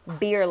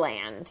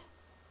 Beerland.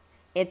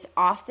 It's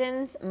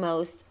Austin's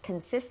most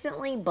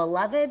consistently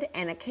beloved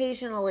and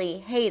occasionally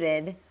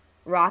hated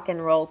rock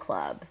and roll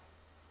club.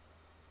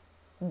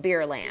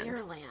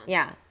 Beerland.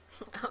 Yeah.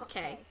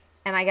 Okay.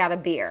 And I got a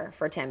beer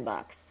for $10.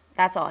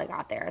 That's all I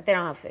got there. They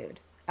don't have food.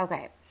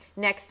 Okay.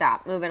 Next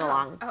stop, moving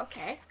along.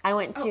 Okay. I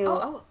went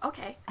to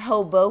okay.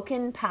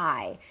 Hoboken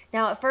Pie.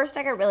 Now, at first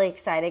I got really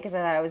excited because I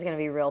thought it was going to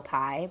be real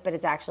pie, but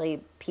it's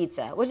actually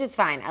pizza, which is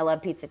fine. I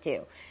love pizza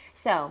too.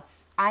 So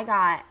I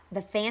got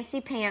the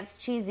Fancy Pants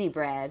cheesy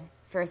bread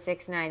for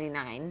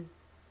 $6.99.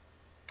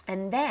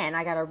 And then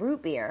I got a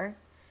root beer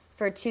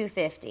for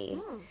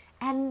 $2.50.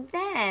 And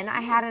then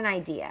I had an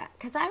idea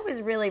because I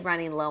was really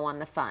running low on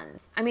the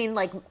funds. I mean,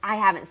 like, I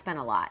haven't spent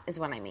a lot is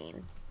what I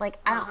mean. Like,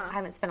 I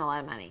haven't spent a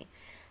lot of money.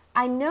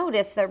 I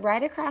noticed that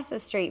right across the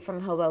street from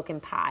Hoboken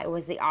Pie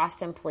was the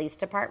Austin Police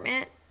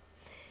Department.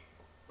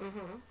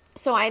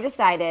 So I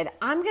decided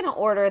I'm going to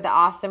order the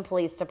Austin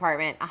Police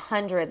Department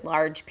 100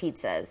 large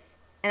pizzas,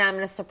 and I'm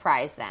going to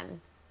surprise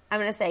them. I'm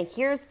going to say,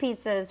 here's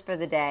pizzas for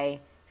the day.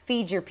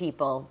 Feed your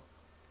people.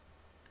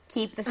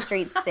 Keep the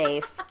streets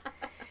safe.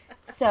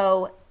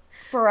 So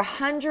for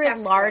 100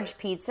 large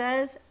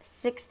pizzas,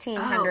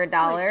 $1,600. Good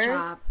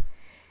job.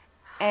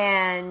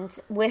 And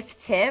with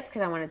tip,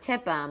 because I want to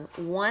tip them,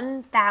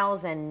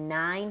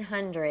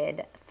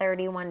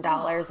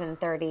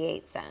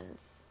 $1,931.38.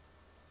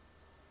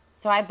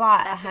 So I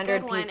bought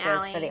 100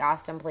 pizzas for the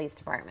Austin Police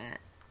Department.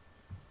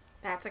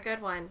 That's a good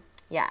one.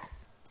 Yes.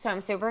 So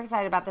I'm super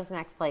excited about this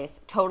next place.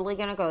 Totally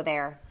going to go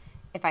there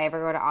if I ever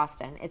go to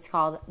Austin. It's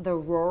called The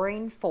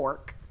Roaring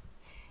Fork.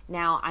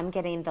 Now, I'm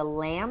getting the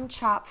lamb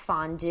chop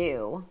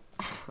fondue.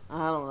 I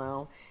don't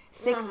know.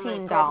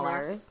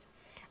 $16.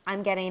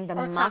 I'm getting the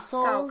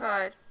mussels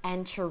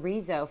and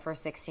chorizo for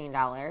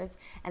 $16.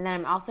 And then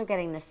I'm also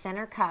getting the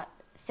center cut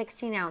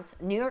 16-ounce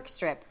New York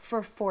strip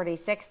for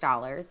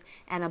 $46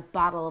 and a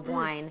bottle of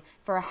wine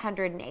for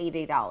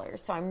 $180.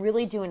 So I'm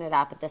really doing it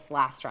up at this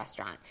last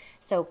restaurant.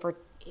 So for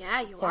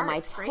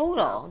my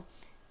total,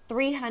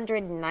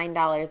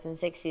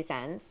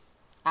 $309.60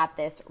 at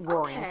this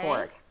Roaring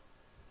Fork.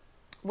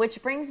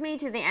 Which brings me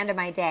to the end of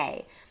my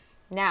day.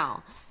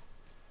 Now,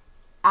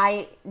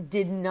 I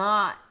did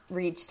not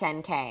reach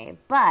 10K,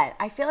 but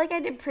I feel like I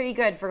did pretty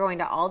good for going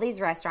to all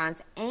these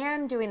restaurants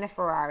and doing the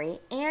Ferrari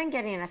and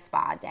getting a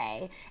spa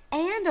day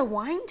and a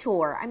wine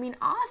tour. I mean,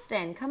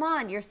 Austin, come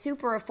on, you're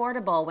super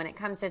affordable when it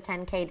comes to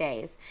 10K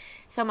days.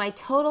 So my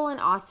total in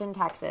Austin,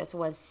 Texas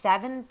was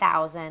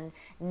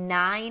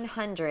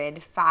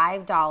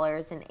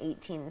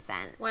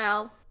 $7,905.18.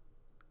 Well,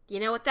 you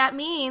know what that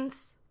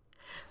means.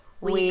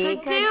 We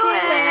could do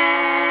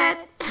it.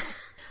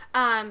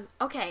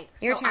 Okay,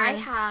 Your so turn. I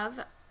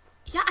have...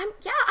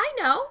 I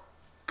know.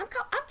 I'm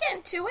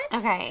getting to it.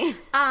 Okay.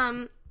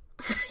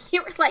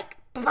 You were like,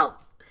 boom.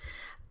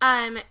 So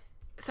I'm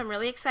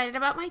really excited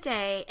about my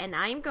day, and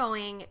I'm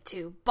going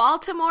to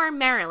Baltimore,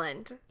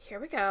 Maryland. Here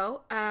we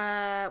go.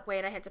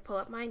 Wait, I had to pull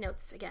up my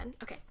notes again.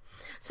 Okay.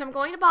 So I'm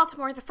going to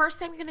Baltimore. The first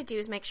thing I'm going to do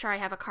is make sure I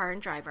have a car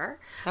and driver.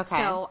 Okay.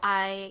 So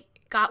I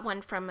got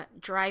one from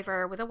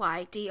Driver with a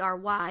Y,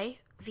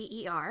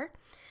 DRYVER.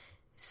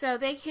 So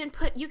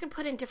you can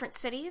put in different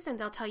cities, and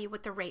they'll tell you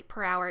what the rate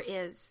per hour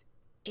is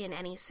in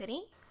any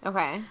city.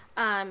 Okay.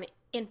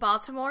 In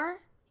Baltimore,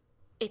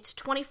 it's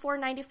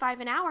 $24.95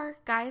 an hour,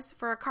 guys,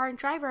 for a car and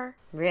driver.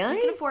 Really?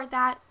 You can afford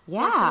that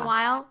once in a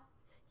while.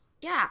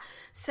 Yeah.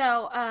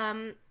 So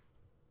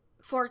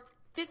for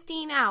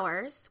 15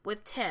 hours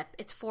with tip,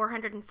 it's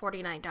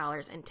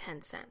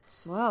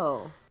 $449.10.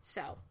 Whoa.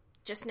 So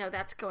just know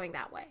that's going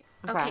that way.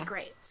 Okay. Okay,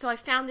 great. So I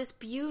found this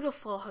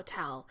beautiful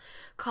hotel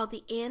called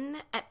the Inn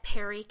at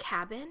Perry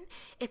Cabin.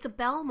 It's a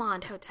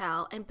Belmond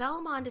hotel, and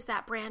Belmond is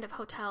that brand of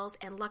hotels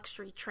and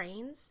luxury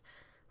trains,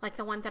 like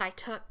the one that I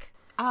took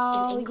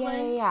in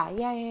England.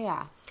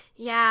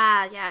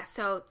 Yeah.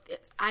 So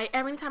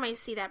every time I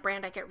see that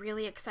brand, I get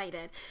really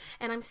excited.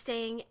 And I'm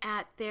staying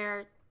at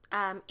their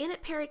Inn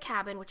at Perry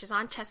Cabin, which is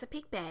on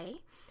Chesapeake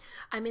Bay.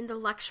 I'm in the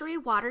luxury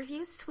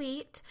Waterview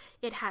suite.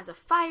 It has a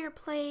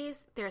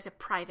fireplace. There's a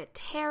private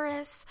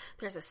terrace.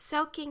 There's a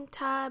soaking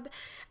tub.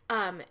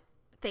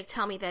 They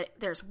tell me that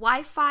there's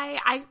Wi-Fi.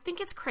 I think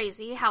it's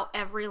crazy how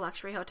every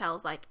luxury hotel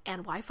is like,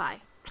 and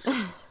Wi-Fi.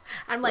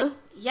 I'm like,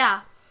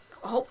 yeah,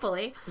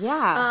 hopefully.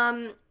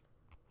 Yeah.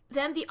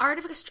 Then the Art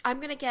of I'm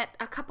going to get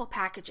a couple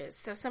packages.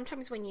 So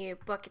sometimes when you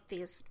book at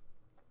these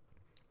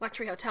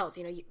luxury hotels,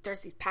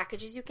 there's these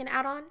packages you can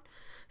add on.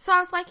 So I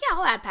was like, yeah,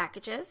 I'll add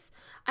packages.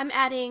 I'm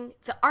adding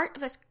the Art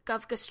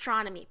of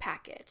Gastronomy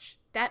package.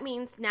 That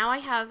means now I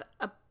have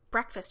a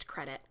breakfast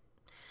credit.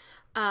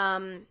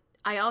 I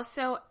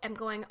also am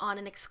going on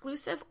an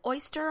exclusive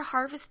oyster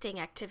harvesting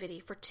activity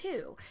for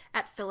 2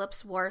 at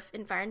Phillips Wharf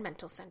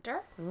Environmental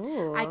Center.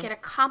 Ooh. I get a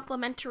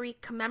complimentary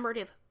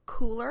commemorative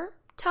cooler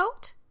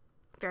tote.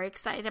 Very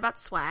excited about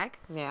swag.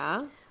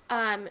 Yeah.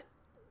 When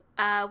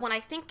I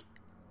think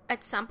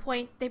at some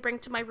point they bring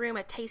to my room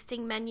a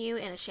tasting menu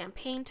and a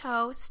champagne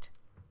toast.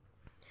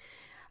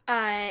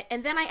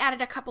 And then I added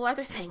a couple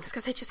other things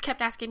because they just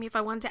kept asking me if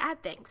I wanted to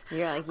add things.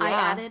 You're like, yeah. I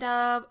added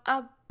a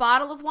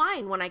bottle of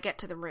wine when I get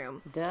to the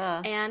room.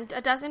 Duh. And a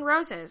dozen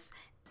roses.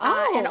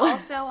 Oh. And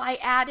also I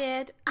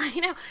added,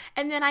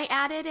 and then I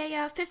added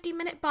a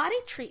 50-minute body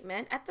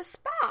treatment at the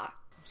spa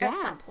at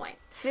some point.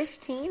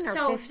 15 or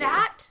so 50?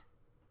 that,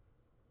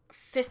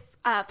 50.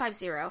 Oh,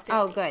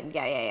 good.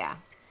 Yeah.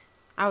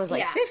 I was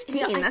like,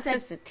 15? That's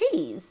just a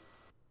tease.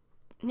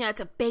 No, it's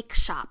a bake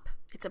shop.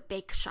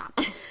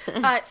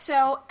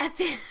 So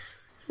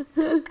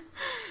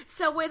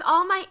with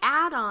all my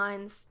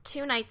add-ons,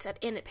 2 nights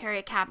Inn at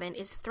Perry Cabin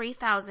is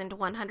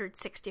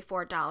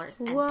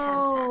 $3,164.10.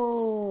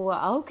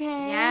 Whoa,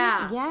 okay.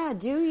 Yeah,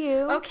 do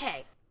you?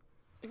 Okay,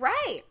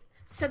 right.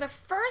 So the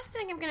first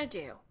thing I'm going to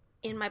do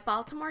in my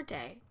Baltimore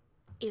day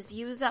is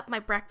use up my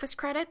breakfast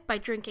credit by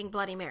drinking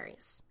Bloody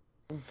Marys.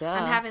 Duh.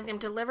 I'm having them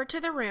delivered to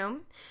the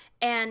room,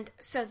 and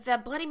so the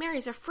Bloody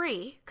Marys are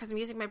free because I'm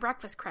using my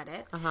breakfast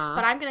credit. Uh-huh.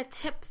 But I'm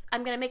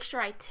gonna make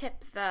sure I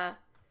tip the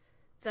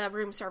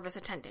room service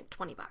attendant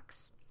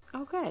 $20.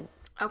 Oh, good.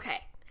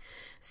 Okay,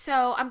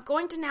 so I'm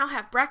going to now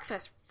have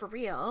breakfast for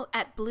real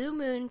at Blue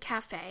Moon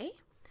Cafe.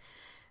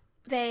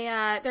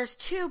 There's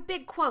 2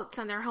 big quotes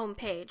on their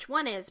homepage.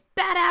 One is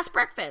 "badass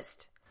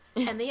breakfast,"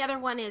 and the other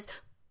one is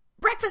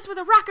 "breakfast with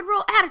a rock and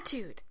roll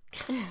attitude."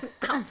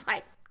 I was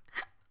like,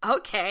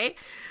 okay.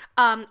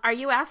 Are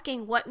you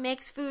asking what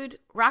makes food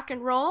rock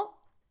and roll?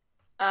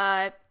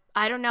 I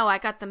don't know. I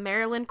got the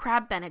Maryland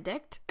Crab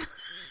Benedict.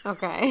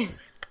 Okay.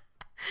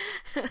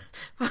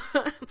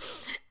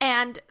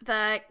 And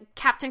the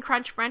Captain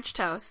Crunch French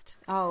Toast.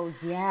 Oh,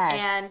 yes.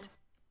 And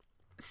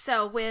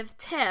so with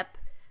tip,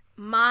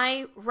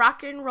 my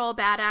rock and roll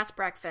badass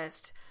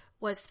breakfast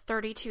was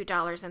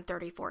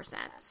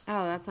 $32.34.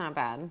 Oh, that's not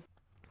bad.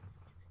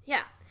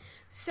 Yeah.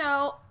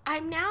 So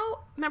I'm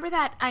now, remember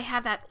that I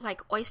have that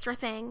like oyster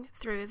thing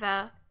through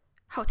the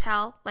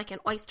hotel, like an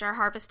oyster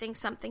harvesting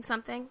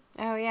something?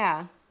 Oh,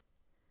 yeah.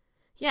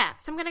 Yeah,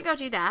 so I'm going to go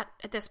do that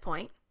at this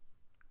point.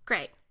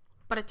 Great.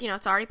 But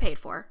it's already paid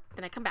for.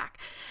 Then I come back.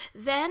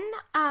 Then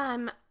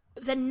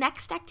the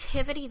next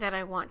activity that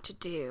I want to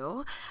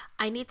do,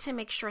 I need to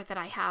make sure that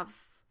I have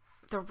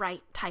the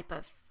right type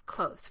of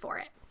clothes for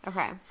it.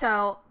 Okay.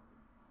 So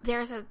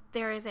there is a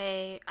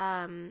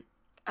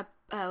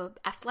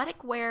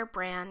athletic wear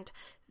brand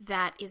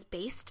that is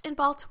based in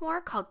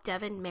Baltimore called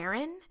Devin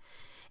Marin.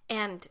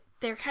 And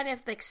they're kind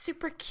of like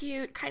super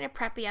cute, kind of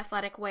preppy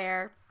athletic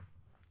wear.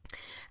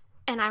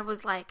 And I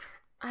was like,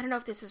 I don't know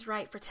if this is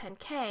right for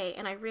 10K.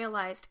 And I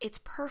realized it's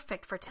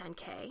perfect for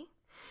 10K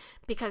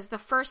because the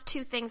first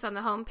two things on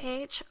the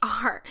homepage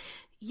are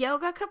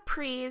yoga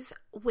capris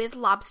with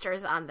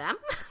lobsters on them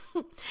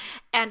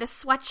and a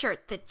sweatshirt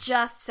that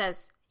just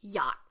says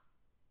yacht.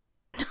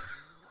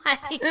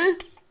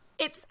 Like,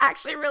 it's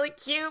actually really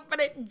cute,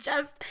 but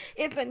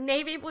it's a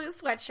navy blue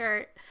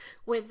sweatshirt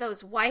with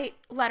those white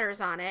letters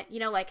on it. You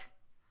know, like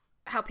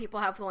how people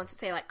have the ones that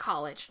say like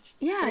college.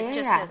 Yeah, and it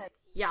just says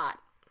yacht.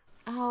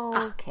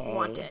 Oh, okay.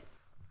 Want it.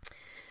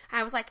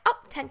 I was like, oh,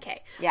 10K.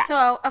 Yeah.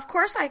 So, of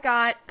course, I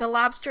got the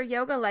lobster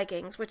yoga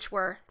leggings, which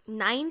were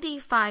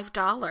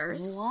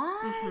 $95.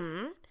 What?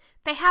 Mm-hmm.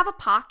 They have a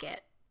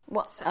pocket.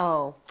 Well,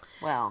 So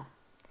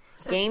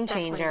game that's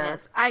what changer. it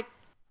is.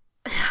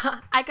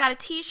 I got a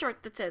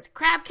t-shirt that says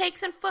crab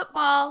cakes and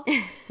football.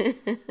 So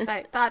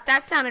I thought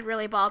that sounded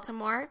really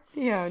Baltimore.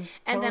 Yeah, totally.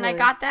 And then I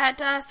got that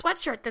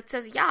sweatshirt that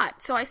says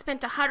yacht. So I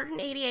spent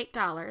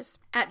 $188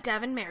 at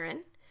Devin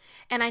Marin.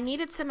 And I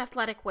needed some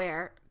athletic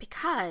wear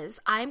because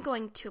I'm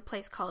going to a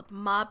place called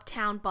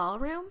Mobtown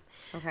Ballroom,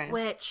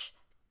 which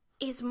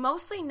is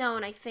mostly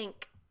known, I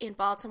think, in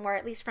Baltimore,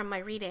 at least from my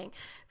reading,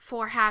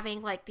 for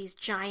having like these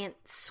giant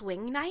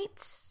swing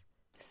nights.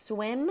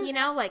 Swim? You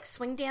know, like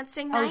swing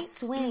dancing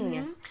nights. Oh, swing.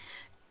 Mm-hmm.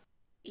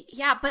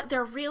 Yeah, but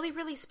they're really,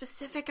 really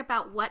specific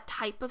about what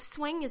type of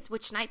swing is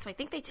which night. So I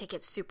think they take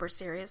it super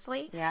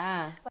seriously.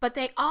 Yeah. But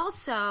they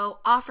also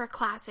offer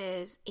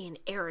classes in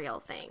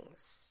aerial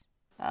things.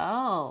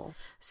 Oh.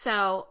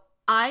 So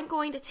I'm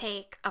going to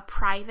take a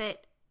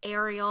private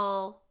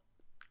aerial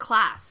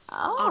class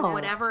on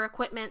whatever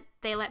equipment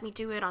they let me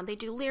do it on. They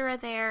do Lyra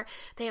there.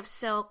 They have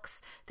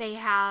silks. They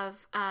have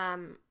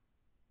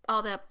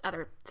all the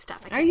other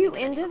stuff. Are you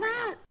into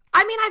that?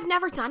 I mean, I've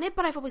never done it,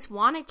 but I've always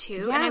wanted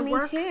to. Yeah, and I me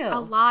work too. a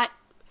lot.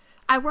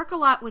 I work a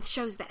lot with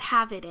shows that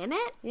have it in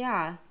it.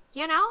 Yeah.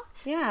 You know?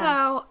 Yeah.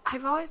 So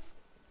I've always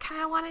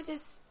kind of wanted to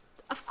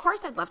of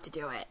course I'd love to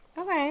do it.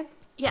 Okay.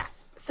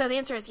 Yes. So the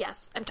answer is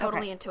yes. I'm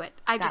totally into it.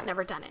 I've just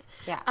never done it.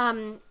 Yeah.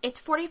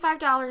 It's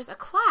 $45 a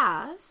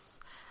class,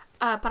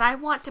 but I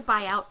want to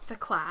buy out the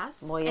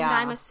class. Well, yeah. And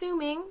I'm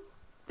assuming,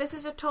 this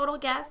is a total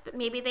guess, that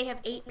maybe they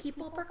have 8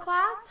 people per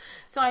class.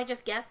 So I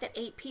just guessed at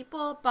 8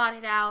 people, bought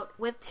it out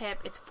with tip.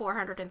 It's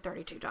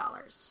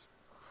 $432.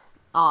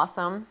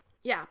 Awesome.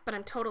 Yeah, but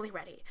I'm totally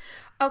ready.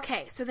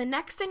 Okay, so the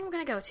next thing we're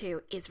going to go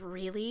to is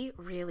really,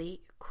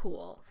 really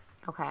cool.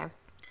 Okay.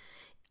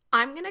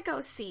 I'm going to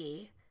go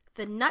see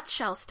the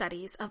nutshell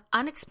studies of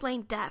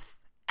unexplained death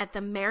at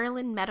the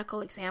Maryland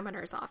Medical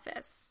Examiner's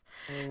Office.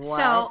 What?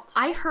 So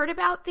I heard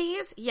about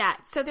these. Yeah.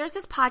 So there's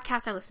this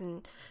podcast I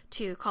listen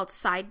to called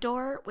Side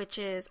Door, which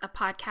is a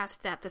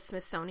podcast that the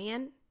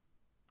Smithsonian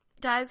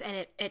does,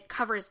 and it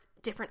covers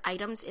different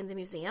items in the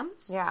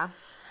museums. Yeah.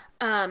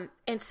 And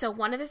so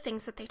one of the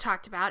things that they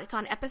talked about, it's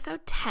on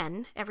episode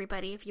 10,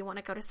 everybody, if you want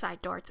to go to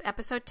Side Door, it's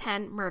episode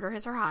 10, Murder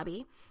is Her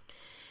Hobby.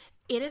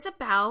 It is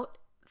about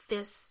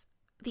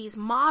these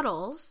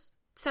models.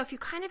 So if you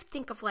kind of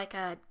think of like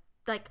a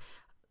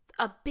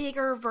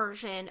bigger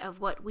version of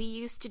what we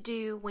used to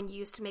do when you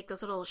used to make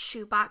those little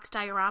shoebox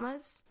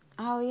dioramas.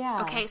 Oh,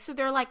 yeah. Okay, so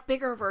they're like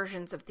bigger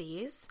versions of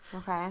these.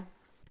 Okay.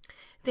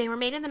 They were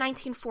made in the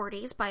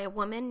 1940s by a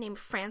woman named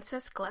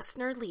Frances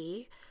Glessner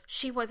Lee.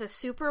 She was a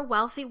super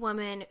wealthy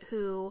woman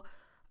who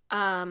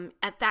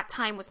at that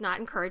time was not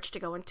encouraged to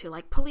go into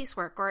like police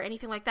work or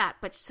anything like that.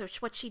 But so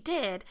what she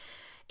did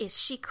is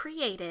she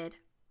created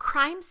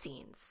crime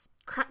scenes,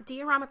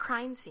 diorama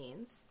crime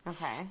scenes.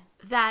 Okay.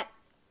 That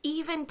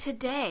even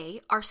today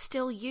are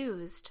still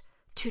used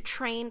to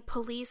train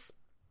police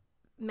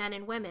men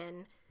and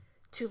women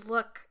to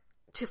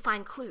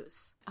find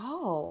clues.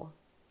 Oh.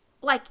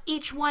 Like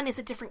each one is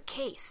a different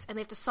case and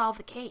they have to solve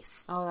the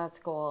case. Oh, that's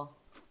cool.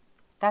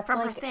 That's from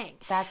like her thing.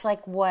 That's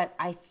like what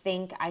I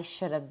think I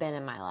should have been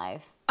in my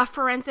life. A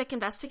forensic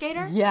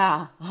investigator?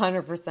 Yeah,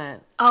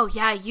 100%. Oh,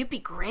 yeah, you'd be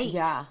great.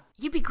 Yeah.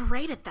 You'd be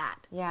great at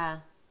that. Yeah.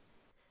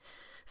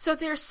 So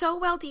they're so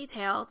well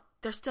detailed.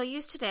 They're still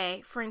used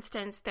today. For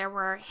instance, there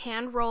were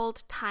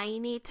hand-rolled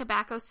tiny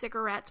tobacco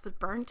cigarettes with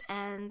burnt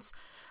ends.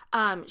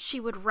 She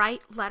would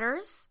write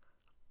letters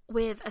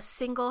with a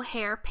single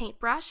hair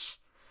paintbrush.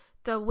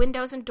 The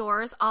windows and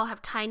doors all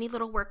have tiny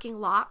little working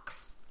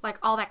locks, like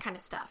all that kind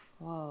of stuff.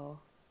 Whoa.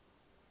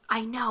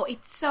 I know.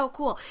 It's so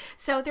cool.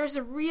 So there's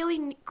a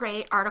really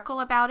great article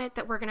about it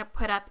that we're going to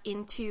put up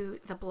into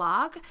the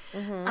blog.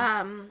 Mm-hmm.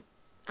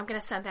 I'm going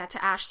to send that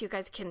to Ash so you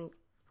guys can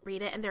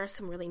read it. And there are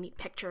some really neat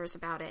pictures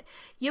about it.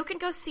 You can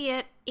go see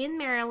it in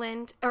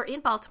Maryland or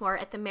in Baltimore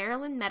at the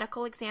Maryland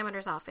Medical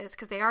Examiner's Office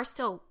because they are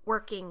still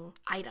working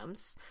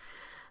items.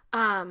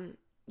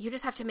 You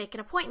just have to make an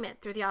appointment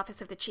through the Office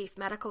of the Chief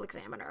Medical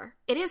Examiner.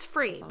 It is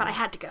free, but I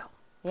had to go.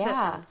 Yeah.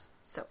 That sounds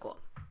so cool.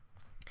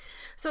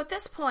 So at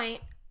this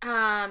point,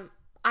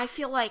 I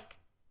feel like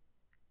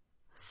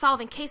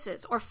solving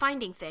cases or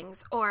finding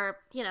things or,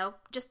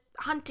 just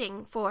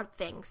hunting for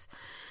things.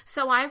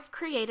 So I've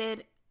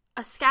created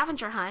a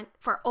scavenger hunt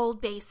for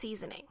Old Bay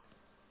seasoning.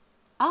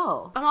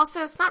 Oh.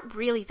 It's not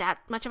really that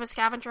much of a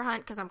scavenger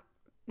hunt because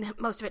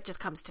most of it just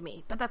comes to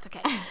me, but that's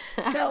okay.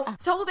 So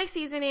Old Bay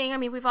seasoning, I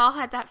mean, we've all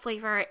had that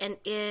flavor, and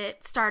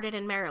it started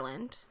in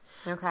Maryland.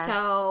 Okay.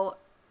 So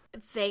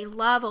they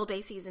love Old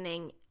Bay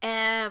seasoning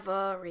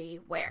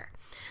everywhere.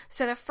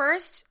 So the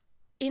first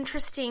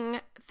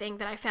interesting thing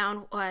that I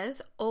found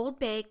was Old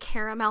Bay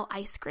caramel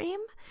ice cream,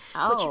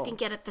 which you can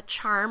get at the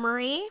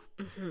Charmery.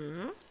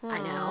 I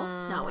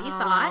know, not what you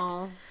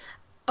thought.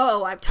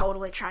 Oh, I'm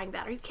totally trying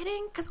that. Are you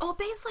kidding? Because Old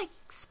Bay's like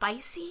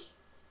spicy.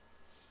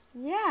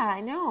 Yeah,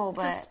 I know,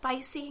 but... So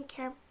spicy and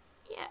caramel.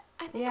 Yeah,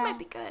 I think it might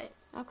be good.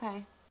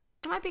 Okay.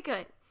 It might be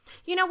good.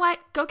 You know what?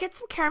 Go get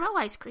some caramel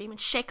ice cream and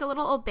shake a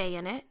little Old Bay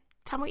in it.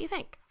 Tell me what you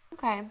think.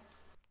 Okay.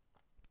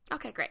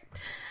 Okay, great.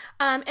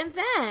 And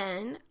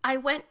then I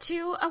went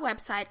to a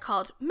website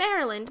called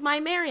Maryland,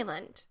 My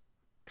Maryland.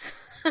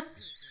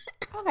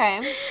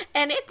 Okay.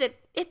 And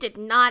it did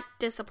not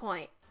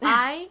disappoint.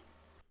 I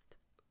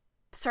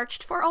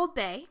searched for Old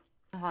Bay.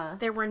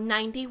 There were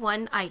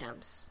 91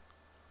 items.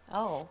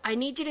 Oh. I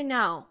need you to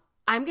know,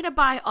 I'm going to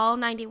buy all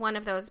 91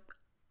 of those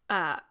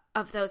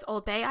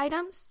Old Bay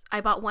items. I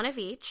bought one of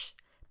each,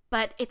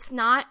 but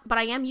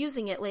I am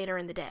using it later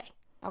in the day.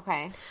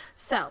 Okay.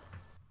 So,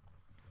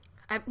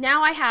 I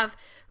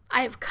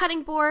have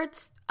cutting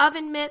boards,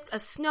 oven mitts, a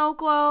snow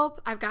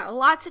globe. I've got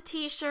lots of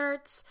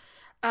t-shirts,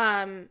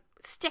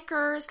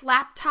 stickers,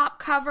 laptop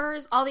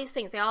covers, all these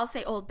things. They all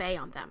say Old Bay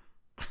on them.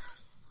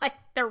 Like,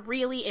 they're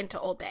really into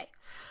Old Bay.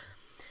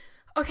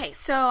 Okay,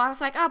 so I was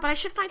like, but I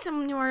should find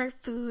some more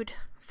food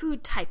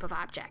type of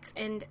objects.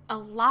 And a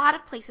lot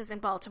of places in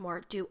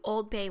Baltimore do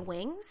Old Bay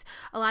wings.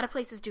 A lot of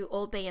places do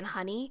Old Bay and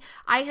honey.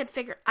 I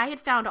had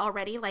found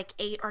already like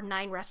 8 or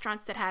 9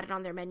 restaurants that had it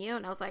on their menu.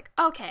 And I was like,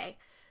 okay,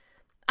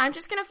 I'm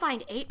just going to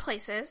find 8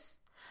 places.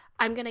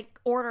 I'm going to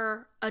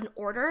order an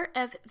order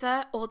of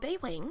the Old Bay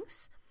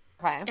wings.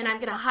 Okay. And I'm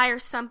going to hire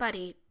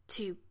somebody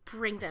to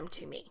bring them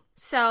to me.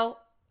 So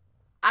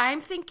I'm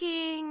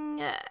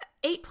thinking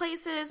 8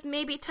 places,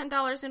 maybe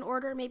 $10 an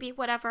order, maybe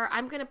whatever.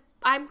 I'm gonna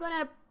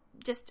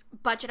just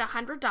budget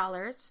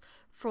 $100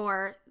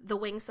 for the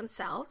wings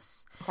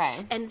themselves.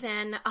 Okay. And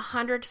then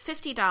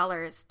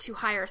 $150 to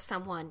hire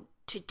someone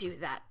to do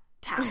that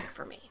task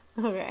for me.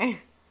 Okay.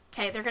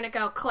 Okay, they're gonna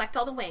go collect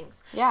all the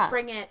wings. Yeah.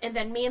 Bring it, and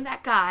then me and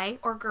that guy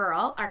or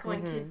girl are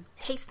going to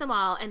taste them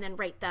all and then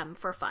rate them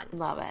for fun.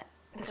 Love it.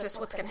 It's just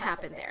what's gonna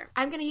happen there.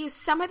 I'm gonna use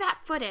some of that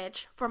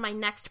footage for my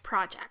next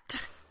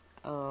project.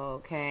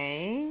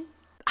 Okay.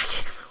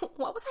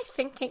 What was I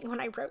thinking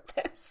when I wrote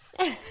this?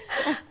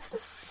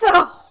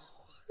 So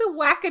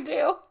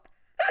wackadoo.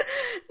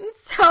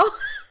 So,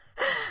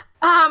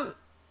 oh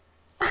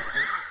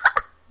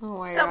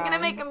my God. I'm gonna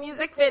make a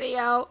music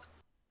video.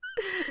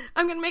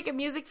 I'm gonna make a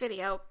music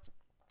video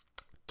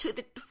to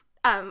the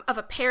of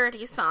a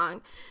parody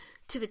song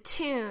to the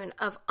tune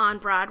of On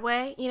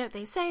Broadway. You know,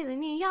 they say the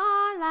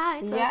neon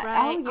lights are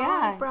bright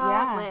on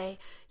Broadway.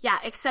 Yeah,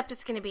 except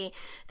it's going to be,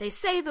 they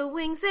say the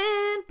wings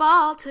in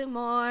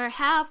Baltimore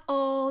have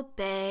Old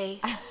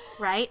Bay,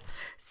 right?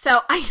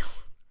 So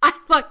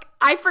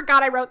I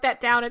forgot I wrote that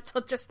down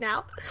until just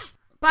now.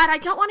 But I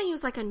don't want to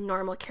use like a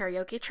normal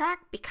karaoke track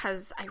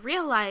because I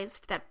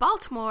realized that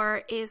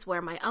Baltimore is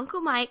where my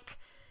Uncle Mike,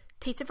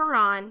 Tita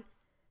Veron,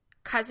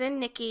 cousin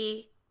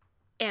Nikki,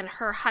 and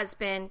her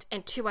husband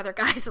and 2 other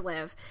guys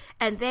live.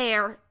 And they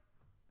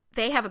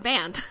have a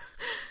band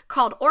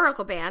called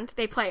Oracle Band.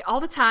 They play all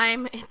the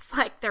time. It's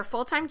like their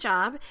full-time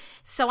job.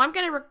 So I'm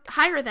going to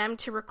hire them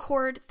to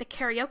record the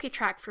karaoke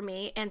track for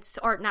me,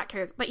 or not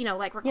karaoke, but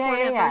record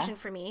a version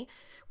for me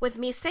with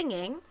me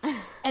singing.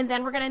 And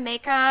then we're going to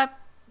make a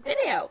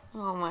video.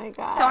 Oh my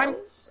God. So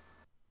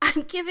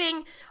I'm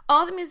giving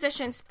all the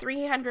musicians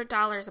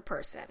 $300 a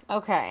person.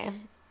 Okay.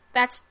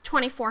 That's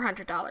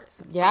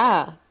 $2,400.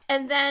 Yeah.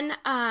 And then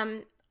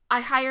I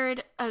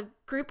hired a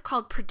group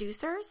called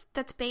Producers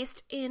that's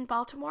based in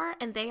Baltimore,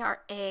 and they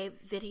are a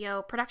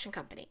video production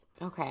company.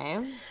 Okay.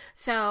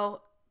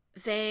 So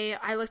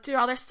I looked through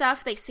all their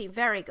stuff. They seem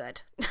very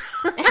good.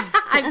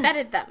 I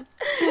vetted them.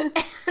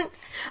 And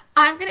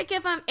I'm going to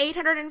give them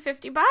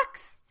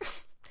 $850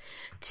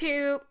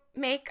 to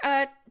make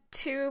a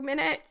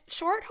 2-minute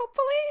short,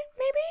 hopefully,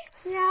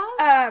 maybe?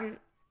 Yeah.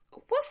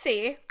 We'll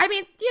see. I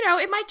mean,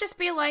 it might just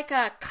be like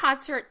a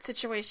concert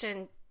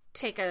situation,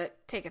 take a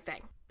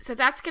thing. So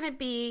that's going to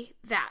be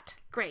that.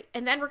 Great.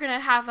 And then we're going to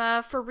have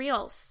a For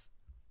Reals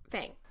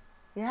thing.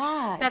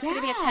 Yeah. That's going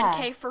to be a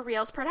 10K For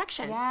Reals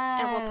production.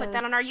 Yes. And we'll put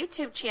that on our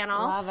YouTube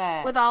channel. Love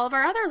it. With all of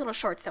our other little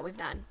shorts that we've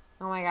done.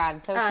 Oh my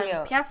God. So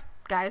cute. Yes,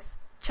 guys,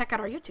 check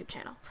out our YouTube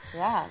channel.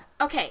 Yeah.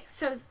 Okay.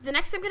 So the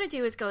next thing I'm going to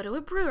do is go to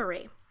a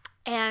brewery.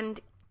 And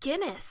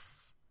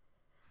Guinness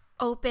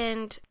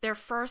opened their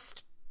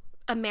first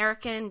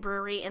American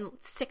brewery in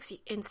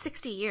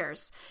 60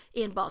 years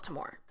in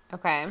Baltimore.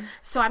 Okay.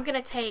 So I'm going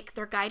to take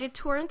their guided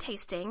tour and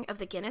tasting of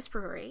the Guinness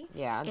Brewery.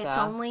 Yeah, It's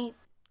only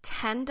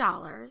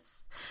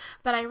 $10,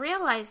 but I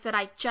realized that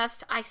I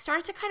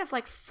started to kind of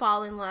like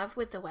fall in love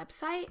with the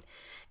website.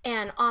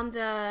 And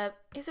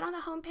is it on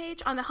the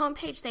homepage? On the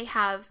homepage, they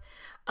have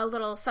a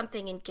little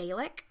something in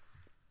Gaelic,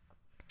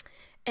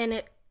 and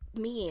it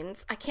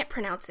means, I can't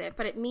pronounce it,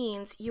 but it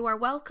means, you are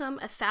welcome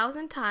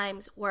 1,000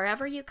 times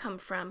wherever you come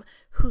from,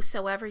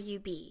 whosoever you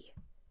be.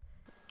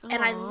 Aww.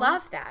 And I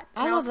love that.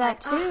 And I love that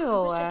too.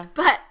 Oh,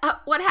 but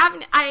what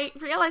happened, I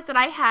realized that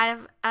I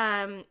have,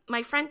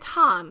 my friend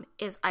Tom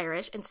is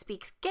Irish and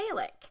speaks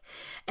Gaelic.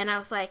 And I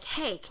was like,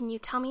 hey, can you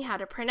tell me how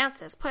to pronounce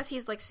this? Plus,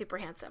 he's like super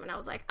handsome. And I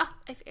was like, oh,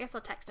 I guess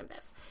I'll text him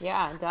this.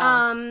 Yeah,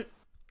 duh.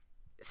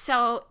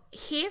 So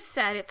he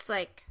said it's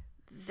like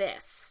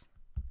this.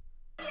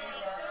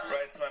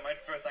 Right, so I might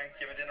for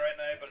Thanksgiving dinner right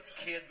now, but it's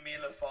Céad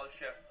Míle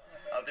Fáilte.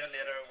 I'll do it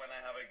later when I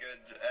have a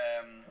good,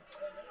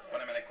 when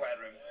I'm in a quiet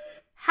room.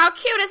 How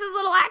cute is his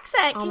little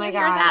accent? Can you hear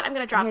that? I'm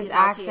going to drop these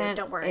all to you.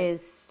 Don't worry.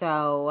 His accent is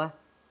so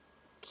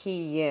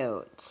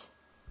cute.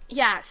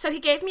 Yeah, so he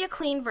gave me a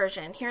clean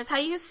version. Here's how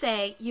you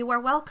say, you are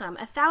welcome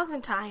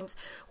 1,000 times,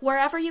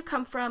 wherever you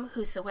come from,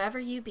 whosoever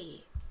you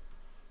be.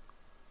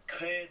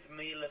 Céad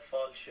Míle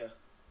Fáilte.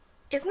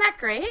 Isn't that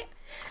great?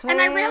 And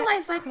I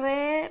realized, like... Oh,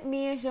 wait,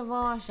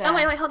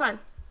 hold on.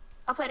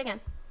 I'll play it again.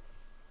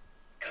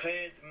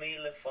 Céad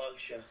Míle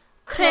Fáilte.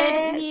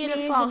 Céad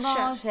Míle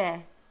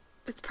Fáilte.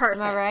 It's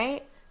perfect. Am I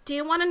right? Do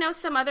you want to know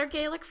some other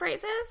Gaelic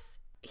phrases?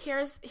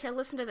 Here,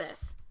 listen to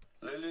this.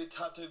 Lulu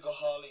tatu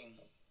gohalin,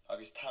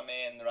 agus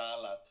tamein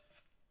ralat.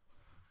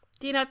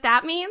 Do you know what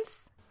that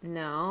means?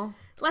 No.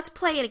 Let's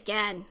play it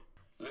again.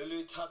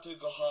 Lulu tatu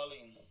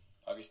gohalin,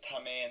 agus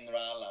tamein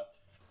ralat.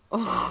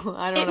 Oh,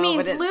 I don't know.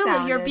 It means,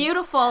 Lulu, you're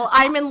beautiful.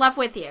 I'm in love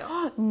with you.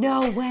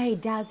 No way,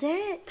 does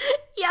it?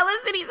 Yeah,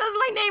 listen, he says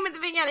my name at the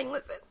beginning.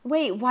 Listen.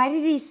 Wait, why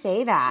did he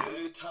say that?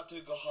 Lulu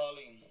tatu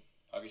gohalin,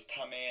 agus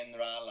tamein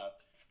ralat.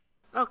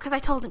 Oh, because I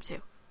told him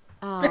to.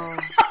 Oh.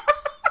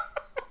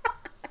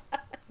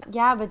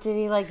 Yeah, but did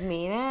he, like,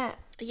 mean it?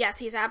 Yes,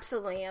 he's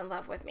absolutely in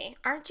love with me.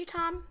 Aren't you,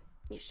 Tom?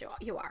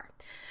 You are.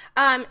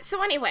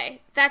 So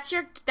anyway, that's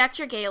your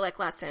Gaelic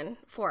lesson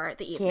for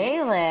the evening.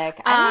 Gaelic?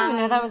 I didn't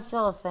even know that was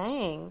still a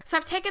thing. So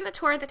I've taken the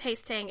tour of the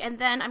tasting, and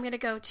then I'm going to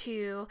go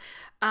to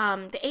the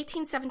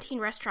 1817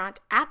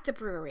 restaurant at the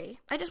brewery.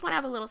 I just want to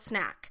have a little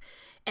snack.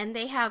 And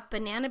they have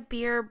banana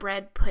beer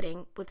bread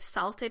pudding with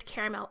salted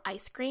caramel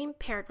ice cream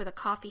paired with a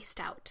coffee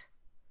stout.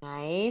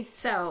 Nice.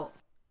 So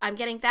I'm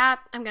getting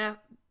that. I'm going to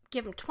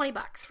give them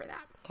 $20 for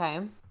that.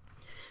 Okay.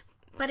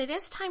 But it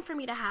is time for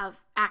me to have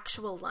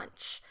actual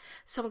lunch.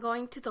 So I'm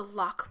going to the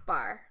Loch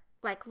Bar.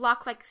 Like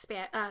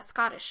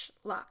Scottish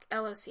Loch,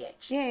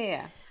 L-O-C-H.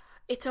 Yeah.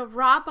 It's a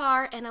raw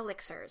bar and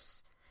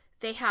elixirs.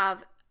 They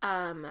have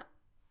a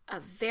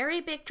very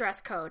big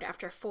dress code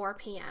after 4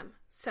 p.m.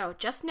 So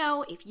just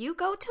know, if you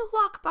go to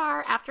Loch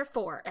Bar after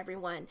 4,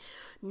 everyone,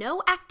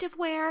 no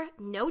activewear,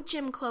 no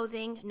gym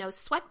clothing, no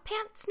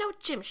sweatpants, no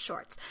gym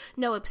shorts,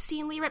 no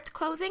obscenely ripped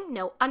clothing,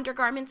 no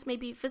undergarments may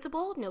be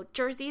visible, no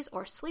jerseys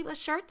or sleeveless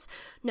shirts,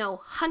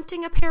 no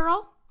hunting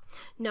apparel,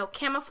 no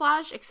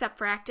camouflage except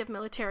for active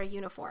military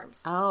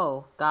uniforms.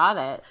 Oh, got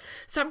it.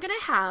 So I'm going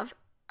to have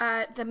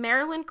the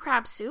Maryland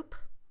crab soup,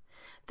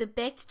 the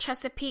baked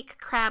Chesapeake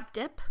crab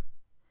dip,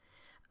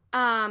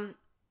 and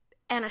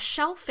a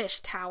shellfish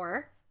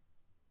tower,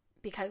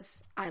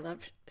 because I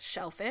love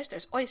shellfish.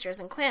 There's oysters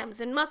and clams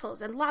and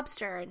mussels and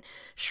lobster and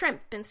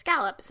shrimp and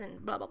scallops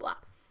and blah, blah, blah.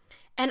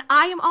 And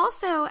I am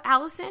also,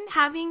 Allison,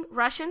 having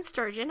Russian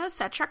sturgeon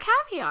Osetra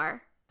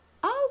caviar.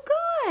 Oh,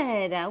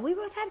 good. We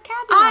both had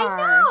caviar. I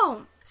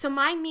know. So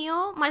my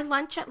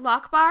lunch at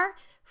Loch Bar,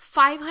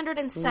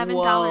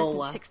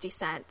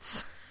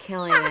 $507.60.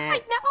 Killing it.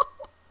 I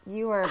know.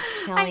 You are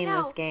killing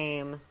this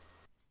game.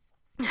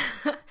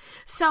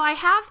 So I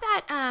have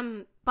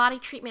that body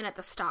treatment at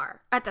the spa.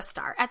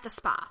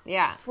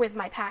 Yeah. With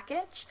my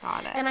package.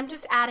 Got it. And I'm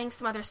just adding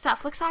some other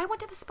stuff. Look, so I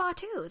went to the spa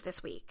too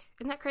this week.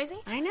 Isn't that crazy?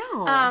 I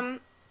know.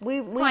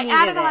 So I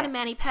added on a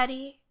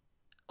mani-pedi.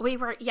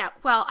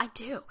 I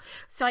do.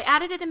 So I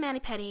added in a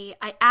mani-pedi.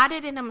 I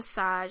added in a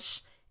massage.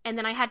 And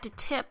then I had to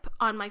tip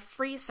on my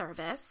free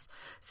service.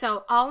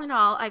 So all in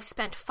all, I've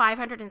spent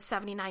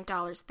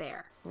 $579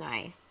 there.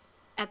 Nice.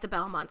 At the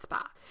Belmont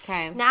Spa.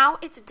 Okay. Now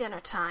it's dinner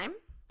time.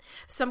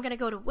 So I'm going to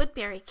go to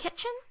Woodbury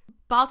Kitchen.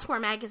 Baltimore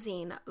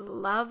Magazine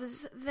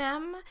loves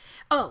them.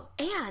 Oh,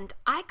 and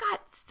I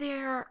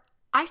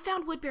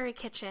found Woodbury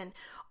Kitchen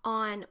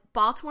on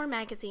Baltimore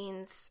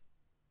Magazine's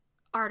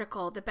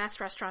article, The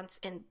Best Restaurants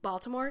in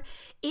Baltimore.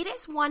 It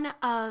is one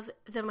of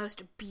the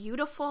most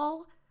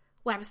beautiful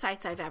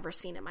websites I've ever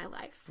seen in my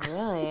life.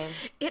 Really?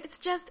 It's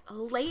just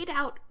laid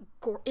out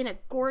in a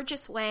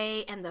gorgeous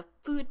way, and the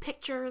food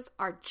pictures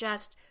are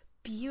just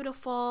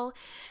beautiful.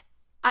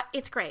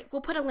 It's great.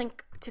 We'll put a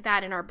link to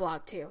that in our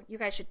blog too. You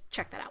guys should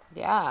check that out.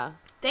 Yeah.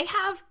 They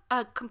have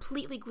a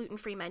completely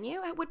gluten-free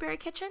menu at Woodbury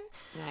Kitchen.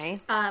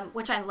 Nice.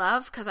 Which I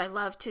love, because I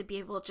love to be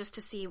able just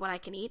to see what I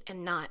can eat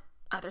and not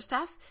other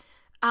stuff.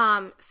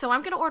 So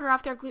I'm going to order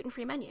off their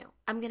gluten-free menu.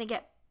 I'm going to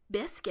get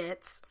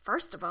biscuits.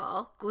 First of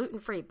all,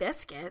 gluten-free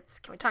biscuits.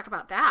 Can we talk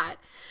about that?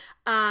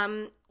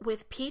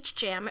 With peach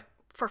jam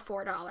for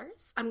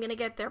 $4. I'm going to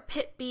get their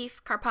pit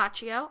beef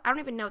carpaccio. I don't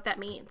even know what that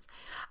means.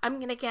 I'm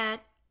going to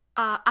get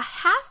a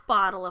half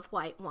bottle of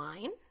white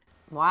wine.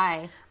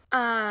 Why?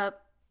 I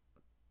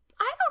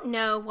don't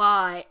know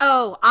why.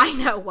 Oh, I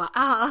know why.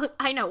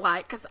 I know why.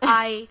 Because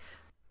I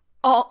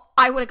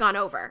would have gone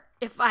over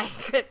if I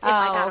got a full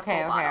bottle.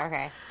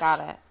 Okay.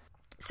 Got it.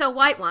 So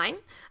white wine.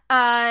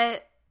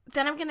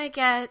 Then I'm going to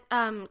get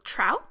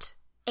trout,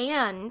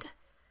 and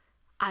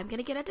I'm going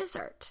to get a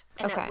dessert.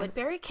 And at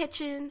Woodbury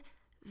Kitchen,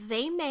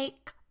 they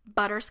make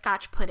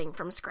butterscotch pudding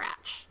from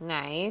scratch.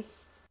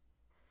 Nice.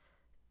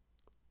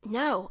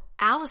 No,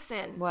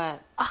 Allison.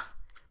 What?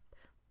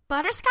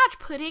 Butterscotch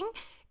pudding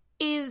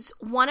is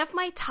one of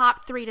my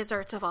top 3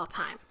 desserts of all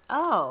time.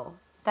 Oh,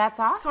 that's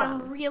awesome. So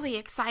I'm really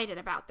excited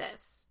about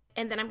this.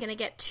 And then I'm going to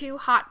get 2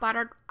 hot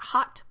buttered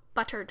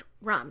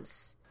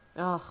rums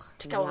to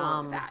go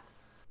along with that.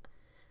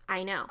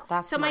 I know.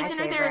 So my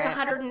dinner there is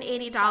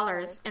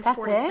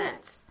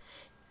 $180.40.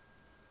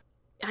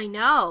 I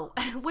know.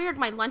 Weird.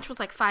 My lunch was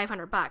like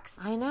 $500.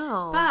 I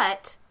know.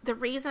 But the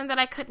reason that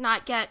I could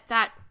not get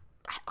that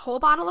whole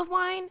bottle of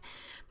wine,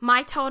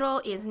 my total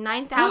is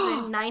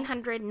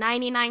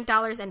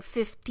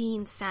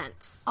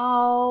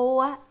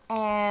 $9,999.15.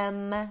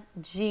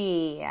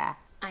 OMG.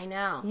 I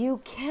know. You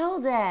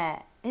killed it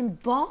in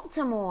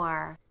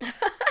Baltimore. I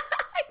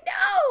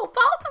know.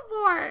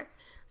 Baltimore.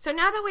 So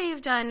now that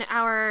we've done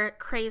our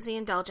crazy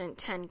indulgent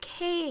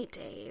 10K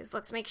days,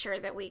 let's make sure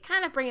that we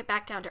kind of bring it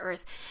back down to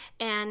earth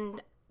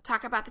and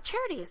talk about the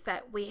charities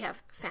that we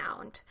have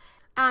found.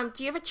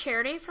 Do you have a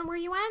charity from where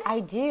you went? I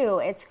do.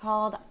 It's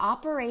called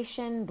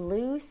Operation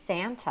Blue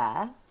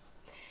Santa,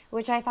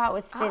 which I thought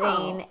was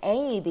fitting,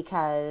 A,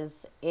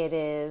 because it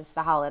is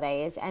the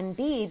holidays, and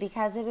B,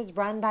 because it is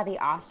run by the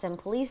Austin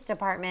Police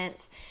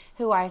Department,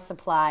 who I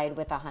supplied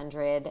with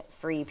 100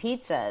 free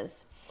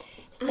pizzas.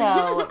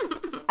 So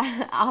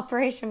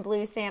Operation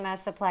Blue Santa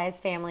supplies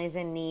families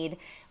in need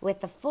with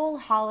the full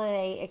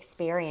holiday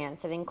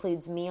experience. It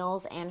includes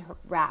meals and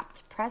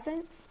wrapped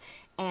presents.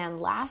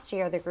 And last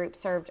year, the group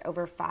served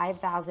over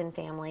 5,000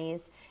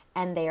 families,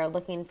 and they are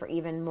looking for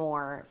even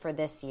more for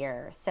this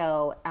year.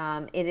 So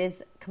it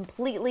is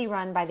completely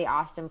run by the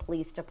Austin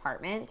Police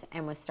Department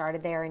and was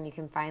started there, and you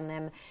can find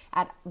them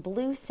at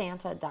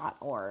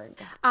bluesanta.org.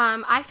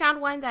 I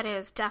found one that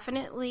is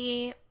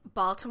definitely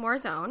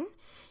Baltimore's own.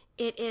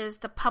 It is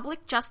the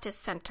Public Justice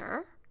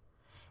Center,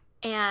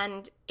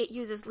 and it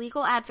uses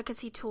legal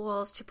advocacy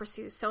tools to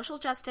pursue social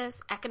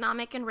justice,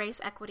 economic and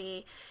race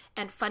equity,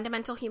 and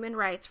fundamental human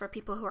rights for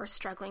people who are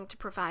struggling to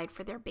provide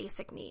for their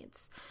basic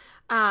needs.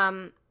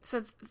 So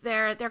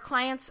their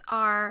clients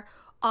are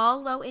all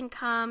low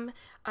income,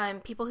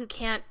 people who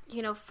can't,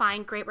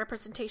 find great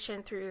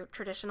representation through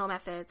traditional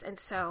methods. And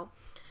so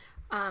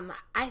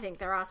I think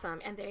they're awesome,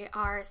 and they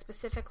are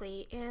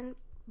specifically in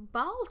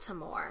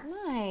Baltimore.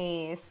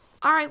 Nice.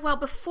 All right, well,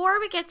 before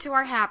we get to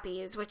our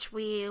happies, which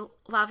we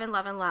love and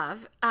love and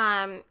love,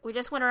 we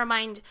just want to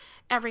remind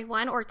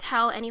everyone, or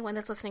tell anyone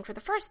that's listening for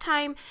the first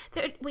time,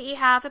 that we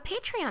have a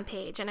Patreon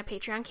page and a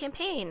Patreon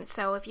campaign.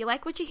 So if you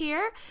like what you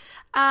hear,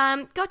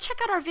 go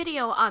check out our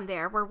video on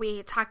there where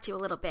we talk to you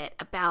a little bit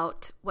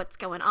about what's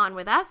going on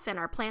with us and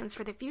our plans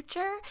for the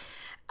future.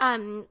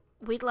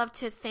 We'd love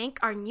to thank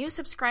our new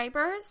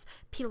subscribers,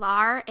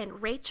 Pilar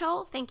and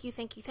Rachel. Thank you,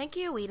 thank you, thank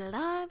you. We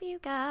love you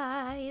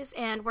guys.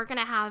 And we're going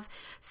to have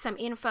some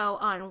info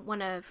on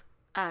one of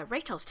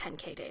Rachel's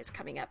 10K days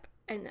coming up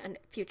in a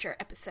future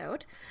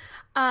episode.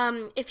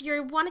 If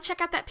you want to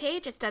check out that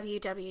page, it's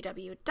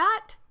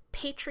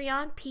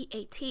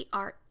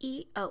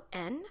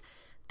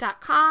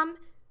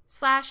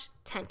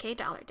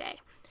patreon.com/10KDollar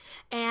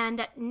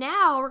And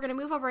now we're going to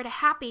move over to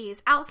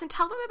Happies. Allison,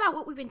 tell them about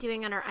what we've been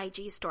doing on our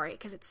IG story,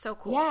 because it's so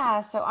cool.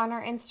 Yeah, so on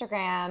our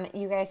Instagram,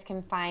 you guys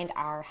can find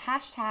our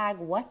hashtag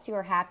What's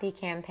Your Happy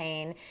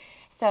campaign.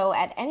 So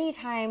at any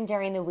time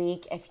during the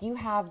week, if you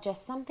have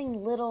just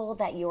something little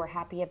that you're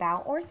happy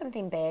about or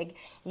something big,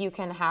 you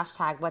can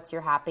hashtag What's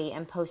Your Happy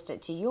and post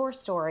it to your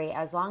story.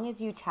 As long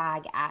as you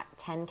tag at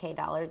 10K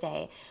Dollar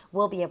Day,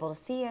 we'll be able to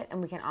see it,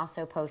 and we can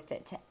also post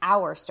it to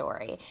our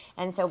story.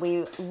 And so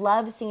we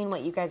love seeing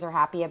what you guys are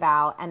happy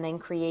about and then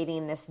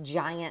creating this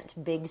giant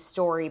big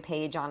story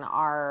page on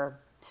our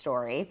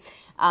story,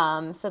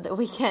 so that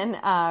we can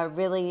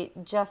really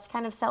just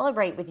kind of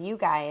celebrate with you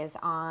guys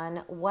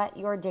on what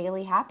your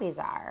daily happies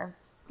are.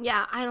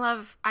 Yeah, I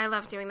love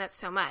doing that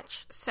so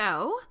much.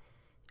 So,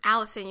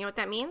 Allison, you know what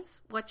that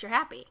means? What's your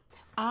happy?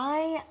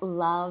 I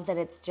love that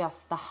it's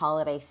just the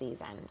holiday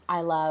season. I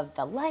love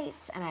the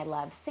lights, and I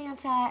love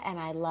Santa, and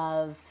I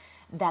love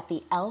that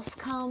the elf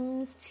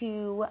comes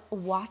to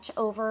watch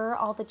over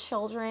all the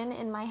children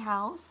in my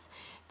house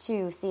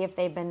to see if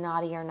they've been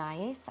naughty or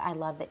nice. I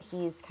love that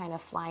he's kind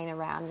of flying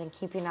around and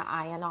keeping an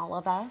eye on all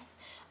of us.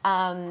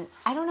 I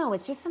don't know,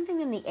 it's just something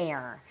in the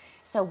air.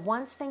 So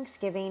once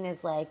Thanksgiving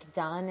is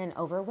done and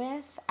over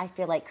with, I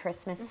feel like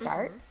Christmas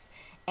starts,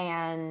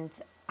 and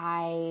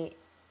I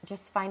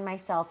just find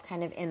myself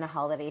kind of in the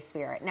holiday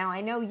spirit. Now,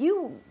 I know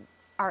you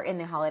are in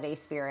the holiday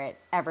spirit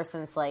ever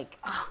since, like,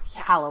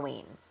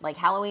 Halloween. Like,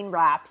 Halloween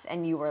wraps,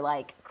 and you were,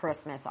 like,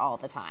 Christmas all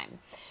the time.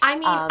 I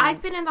mean,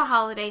 I've been in the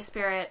holiday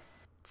spirit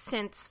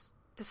since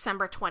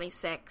December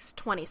 26,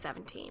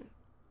 2017.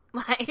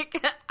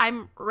 Like,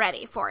 I'm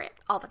ready for it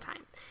all the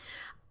time.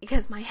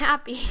 Because my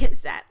happy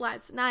is that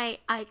last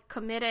night I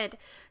committed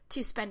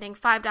to spending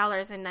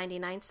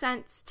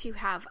 $5.99 to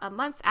have a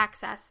month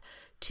access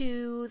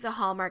to the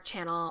Hallmark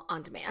Channel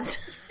on demand.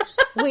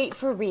 Wait,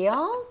 for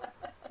real?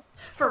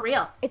 For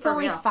real. It's for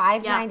only real.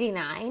 $5.99?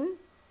 Yeah.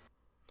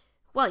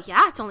 Well,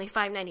 yeah, it's only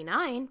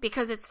 $5.99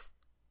 because it's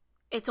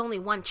only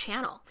one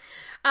channel.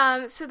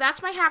 So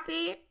that's my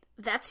happy.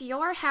 That's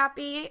your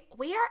happy.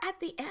 We are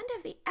at the end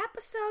of the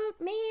episode,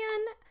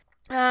 man.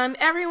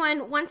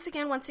 Everyone, once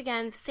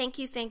again, thank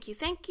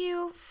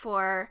you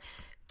for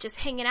just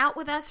hanging out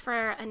with us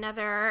for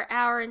another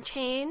hour and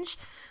change.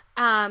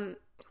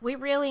 We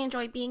really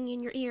enjoy being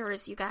in your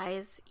ears, you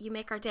guys. You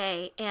make our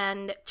day.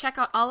 And check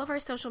out all of our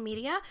social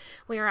media.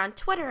 We are on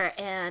Twitter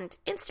and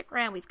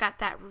Instagram. We've got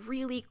that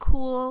really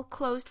cool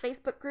closed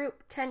Facebook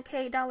group,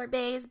 10K Dollar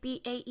Bays,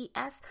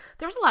 BAES.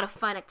 There's a lot of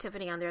fun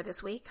activity on there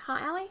this week, huh,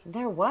 Allie?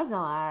 There was a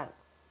lot.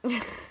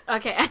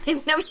 Okay, I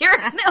didn't know you were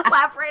going to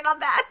elaborate on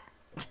that.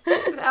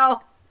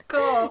 So,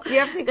 cool.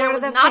 You have to go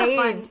to the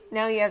page.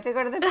 No, you have to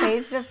go to the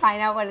page to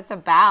find out what it's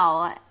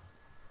about.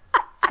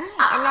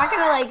 I'm not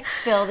going to, like,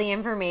 spill the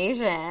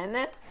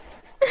information.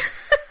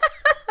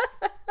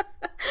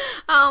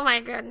 Oh,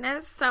 my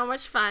goodness. So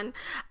much fun.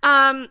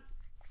 Well,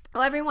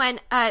 everyone,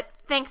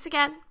 thanks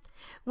again.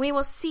 We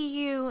will see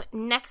you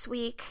next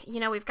week. You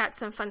know, we've got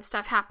some fun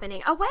stuff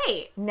happening. Oh,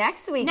 wait.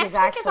 Next week is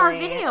our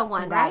video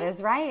one, right? That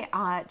is right.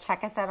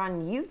 Check us out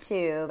on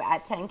YouTube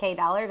at 10K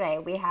Dollar Day.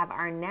 We have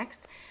our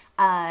next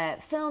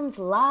filmed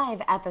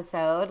live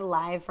episode,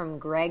 live from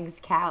Greg's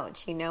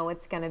couch. You know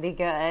it's going to be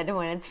good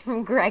when it's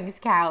from Greg's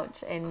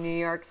couch in New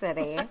York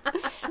City.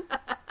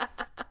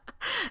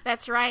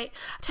 That's right.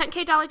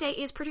 10K Dollar Day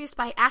is produced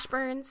by Ash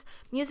Burns.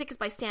 Music is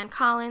by Stan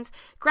Collins.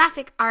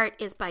 Graphic art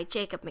is by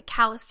Jacob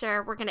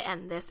McAllister. We're going to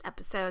end this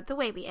episode the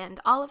way we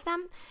end all of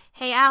them.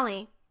 Hey,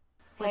 Allie.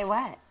 Hey,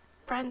 what?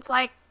 Friends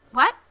like...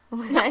 What? No.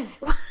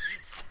 That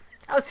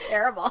was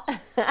terrible.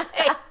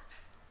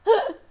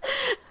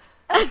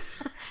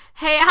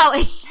 Hey,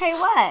 Allie. Hey,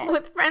 what?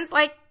 With friends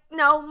like...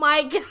 No,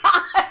 my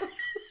God.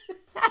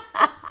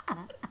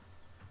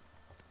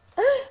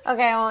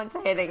 Okay, I won't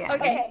say it again.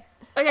 Okay,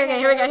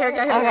 here we go. Okay,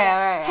 all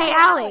right. Hey,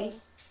 Allie.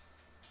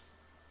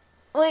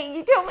 Wait,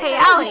 you told me. Hey,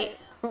 Allie.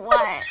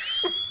 What?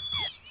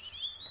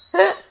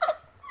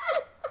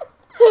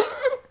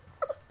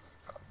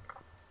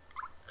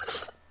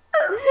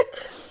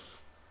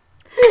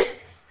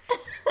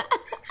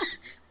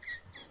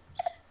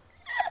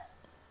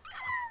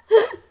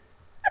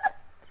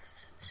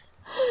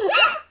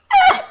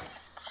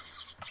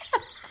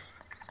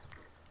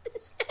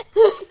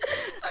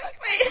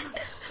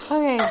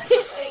 Okay.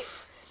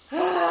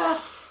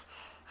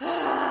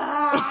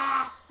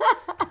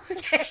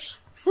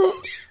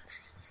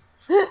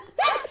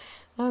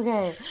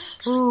 Okay.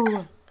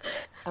 Ooh.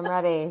 I'm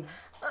ready.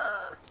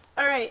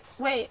 All right.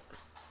 Wait.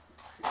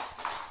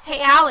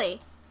 Hey,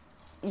 Allie.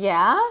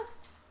 Yeah?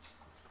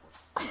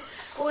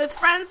 With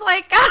friends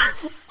like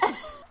us.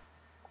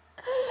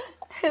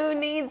 Who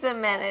needs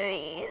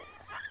amenities?